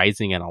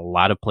surprising, and a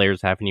lot of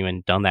players haven't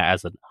even done that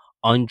as an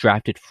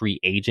undrafted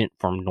free agent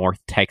from North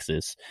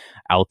Texas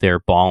out there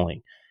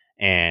balling.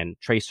 And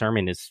Trey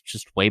Sermon is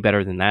just way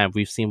better than that.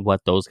 We've seen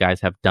what those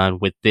guys have done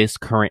with this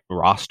current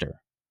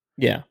roster.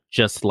 Yeah.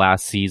 Just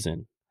last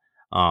season.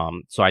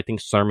 So I think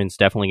Sermon's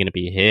definitely going to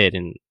be a hit,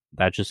 and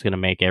that's just going to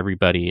make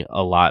everybody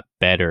a lot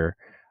better,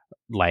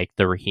 like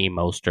the Raheem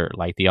Mostert,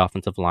 like the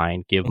offensive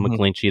line. Give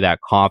McGlinchey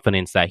that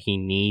confidence that he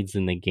needs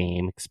in the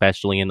game,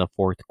 especially in the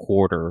fourth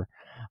quarter.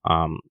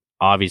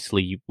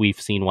 Obviously, we've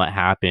seen what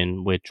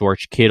happened with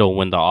George Kittle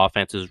when the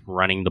offense is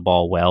running the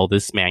ball well.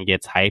 This man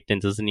gets hyped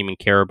and doesn't even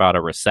care about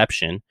a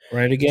reception.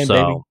 Run it again,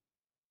 baby.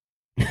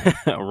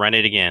 Run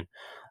it again.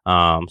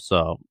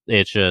 So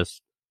it's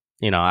just,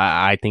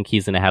 I think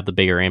he's going to have the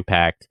bigger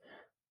impact.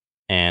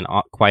 And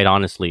quite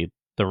honestly,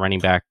 the running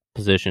back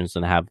position is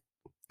going to have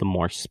the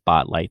more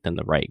spotlight than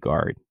the right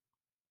guard.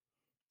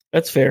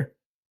 That's fair.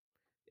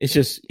 It's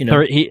just,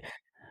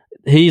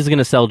 he's going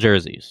to sell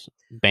jerseys.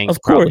 Banks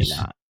probably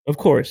not. Of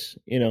course,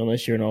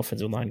 unless you're an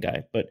offensive line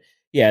guy. But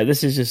yeah,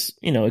 this is just,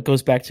 it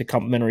goes back to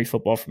complimentary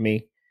football for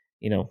me.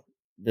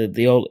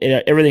 The old,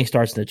 everything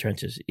starts in the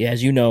trenches. Yeah,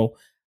 as you know,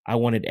 I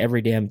wanted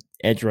every damn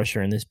edge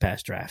rusher in this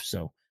past draft.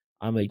 So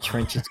I'm a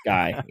trenches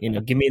guy.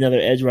 Give me another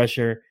edge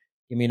rusher,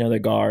 give me another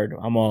guard.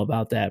 I'm all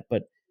about that.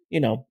 But,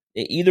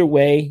 either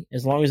way,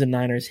 as long as the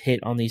Niners hit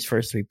on these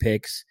first three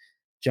picks,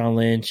 John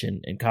Lynch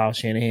and Kyle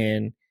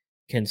Shanahan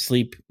can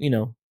sleep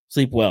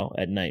well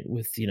at night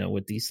with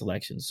these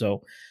selections.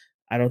 So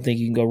I don't think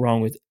you can go wrong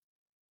with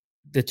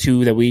the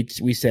two that we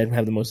said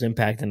have the most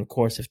impact. And of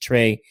course, if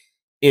Trey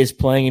is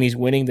playing and he's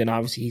winning, then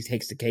obviously he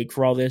takes the cake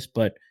for all this.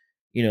 But,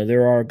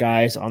 there are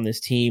guys on this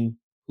team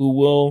who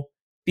will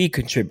be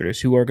contributors,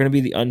 who are going to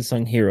be the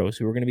unsung heroes,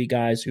 who are going to be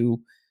guys who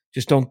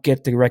just don't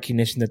get the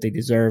recognition that they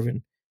deserve.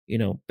 And,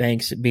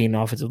 Banks being an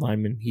offensive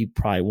lineman, he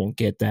probably won't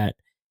get that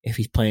if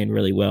he's playing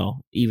really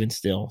well. Even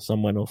still,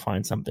 someone will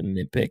find something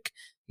to nitpick.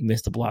 He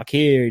missed a block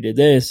here, he did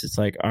this. It's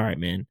like, all right,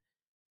 man.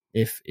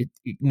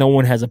 No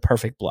one has a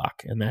perfect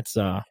block, and that's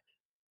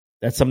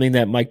something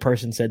that Mike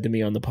Person said to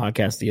me on the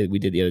podcast we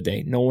did the other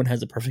day. No one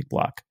has a perfect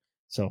block,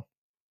 so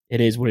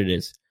it is what it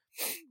is.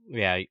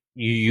 Yeah,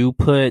 you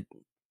put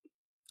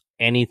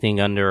anything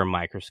under a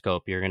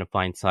microscope, you're gonna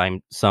find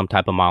some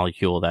type of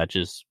molecule that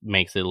just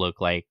makes it look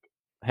like,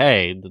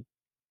 hey,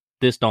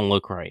 this don't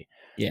look right.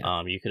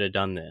 Yeah, you could have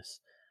done this,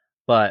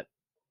 but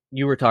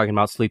you were talking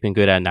about sleeping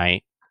good at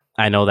night.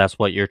 I know that's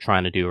what you're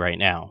trying to do right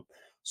now.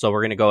 So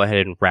we're going to go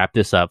ahead and wrap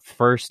this up.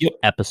 First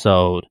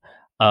episode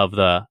of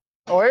the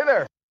hey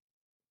there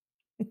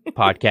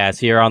podcast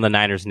here on the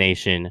Niners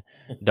Nation.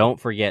 Don't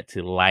forget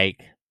to like,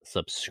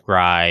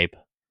 subscribe,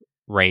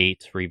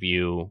 rate,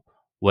 review,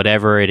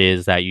 whatever it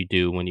is that you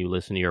do when you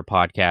listen to your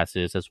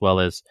podcasts, as well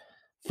as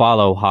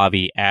follow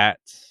Javi at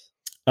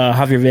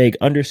Javier Vega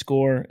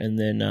 _ and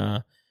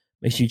then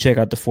make sure you check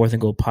out the Fourth and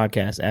Goal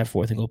podcast at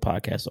Fourth and Goal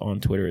podcast on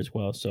Twitter as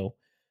well. So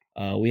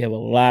we have a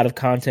lot of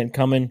content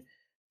coming.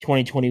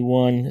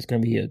 2021 is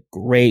going to be a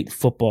great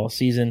football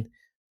season.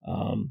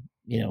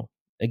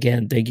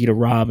 Again, thank you to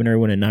Rob and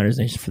everyone at Niners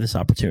Nation for this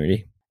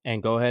opportunity.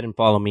 And go ahead and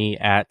follow me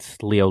at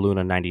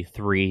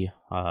LeoLuna93,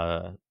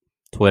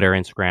 Twitter,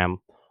 Instagram,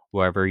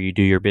 wherever you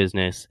do your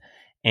business.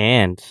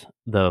 And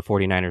the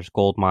 49ers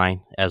gold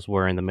mine, as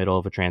we're in the middle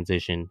of a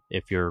transition.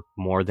 If you're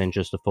more than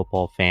just a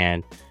football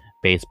fan,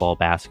 baseball,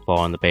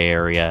 basketball in the Bay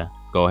Area,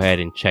 go ahead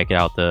and check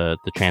out the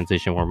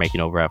transition we're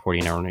making over at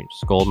 49ers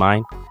gold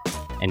mine,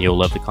 and you'll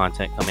love the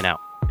content coming out.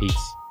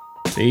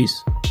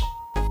 Peace.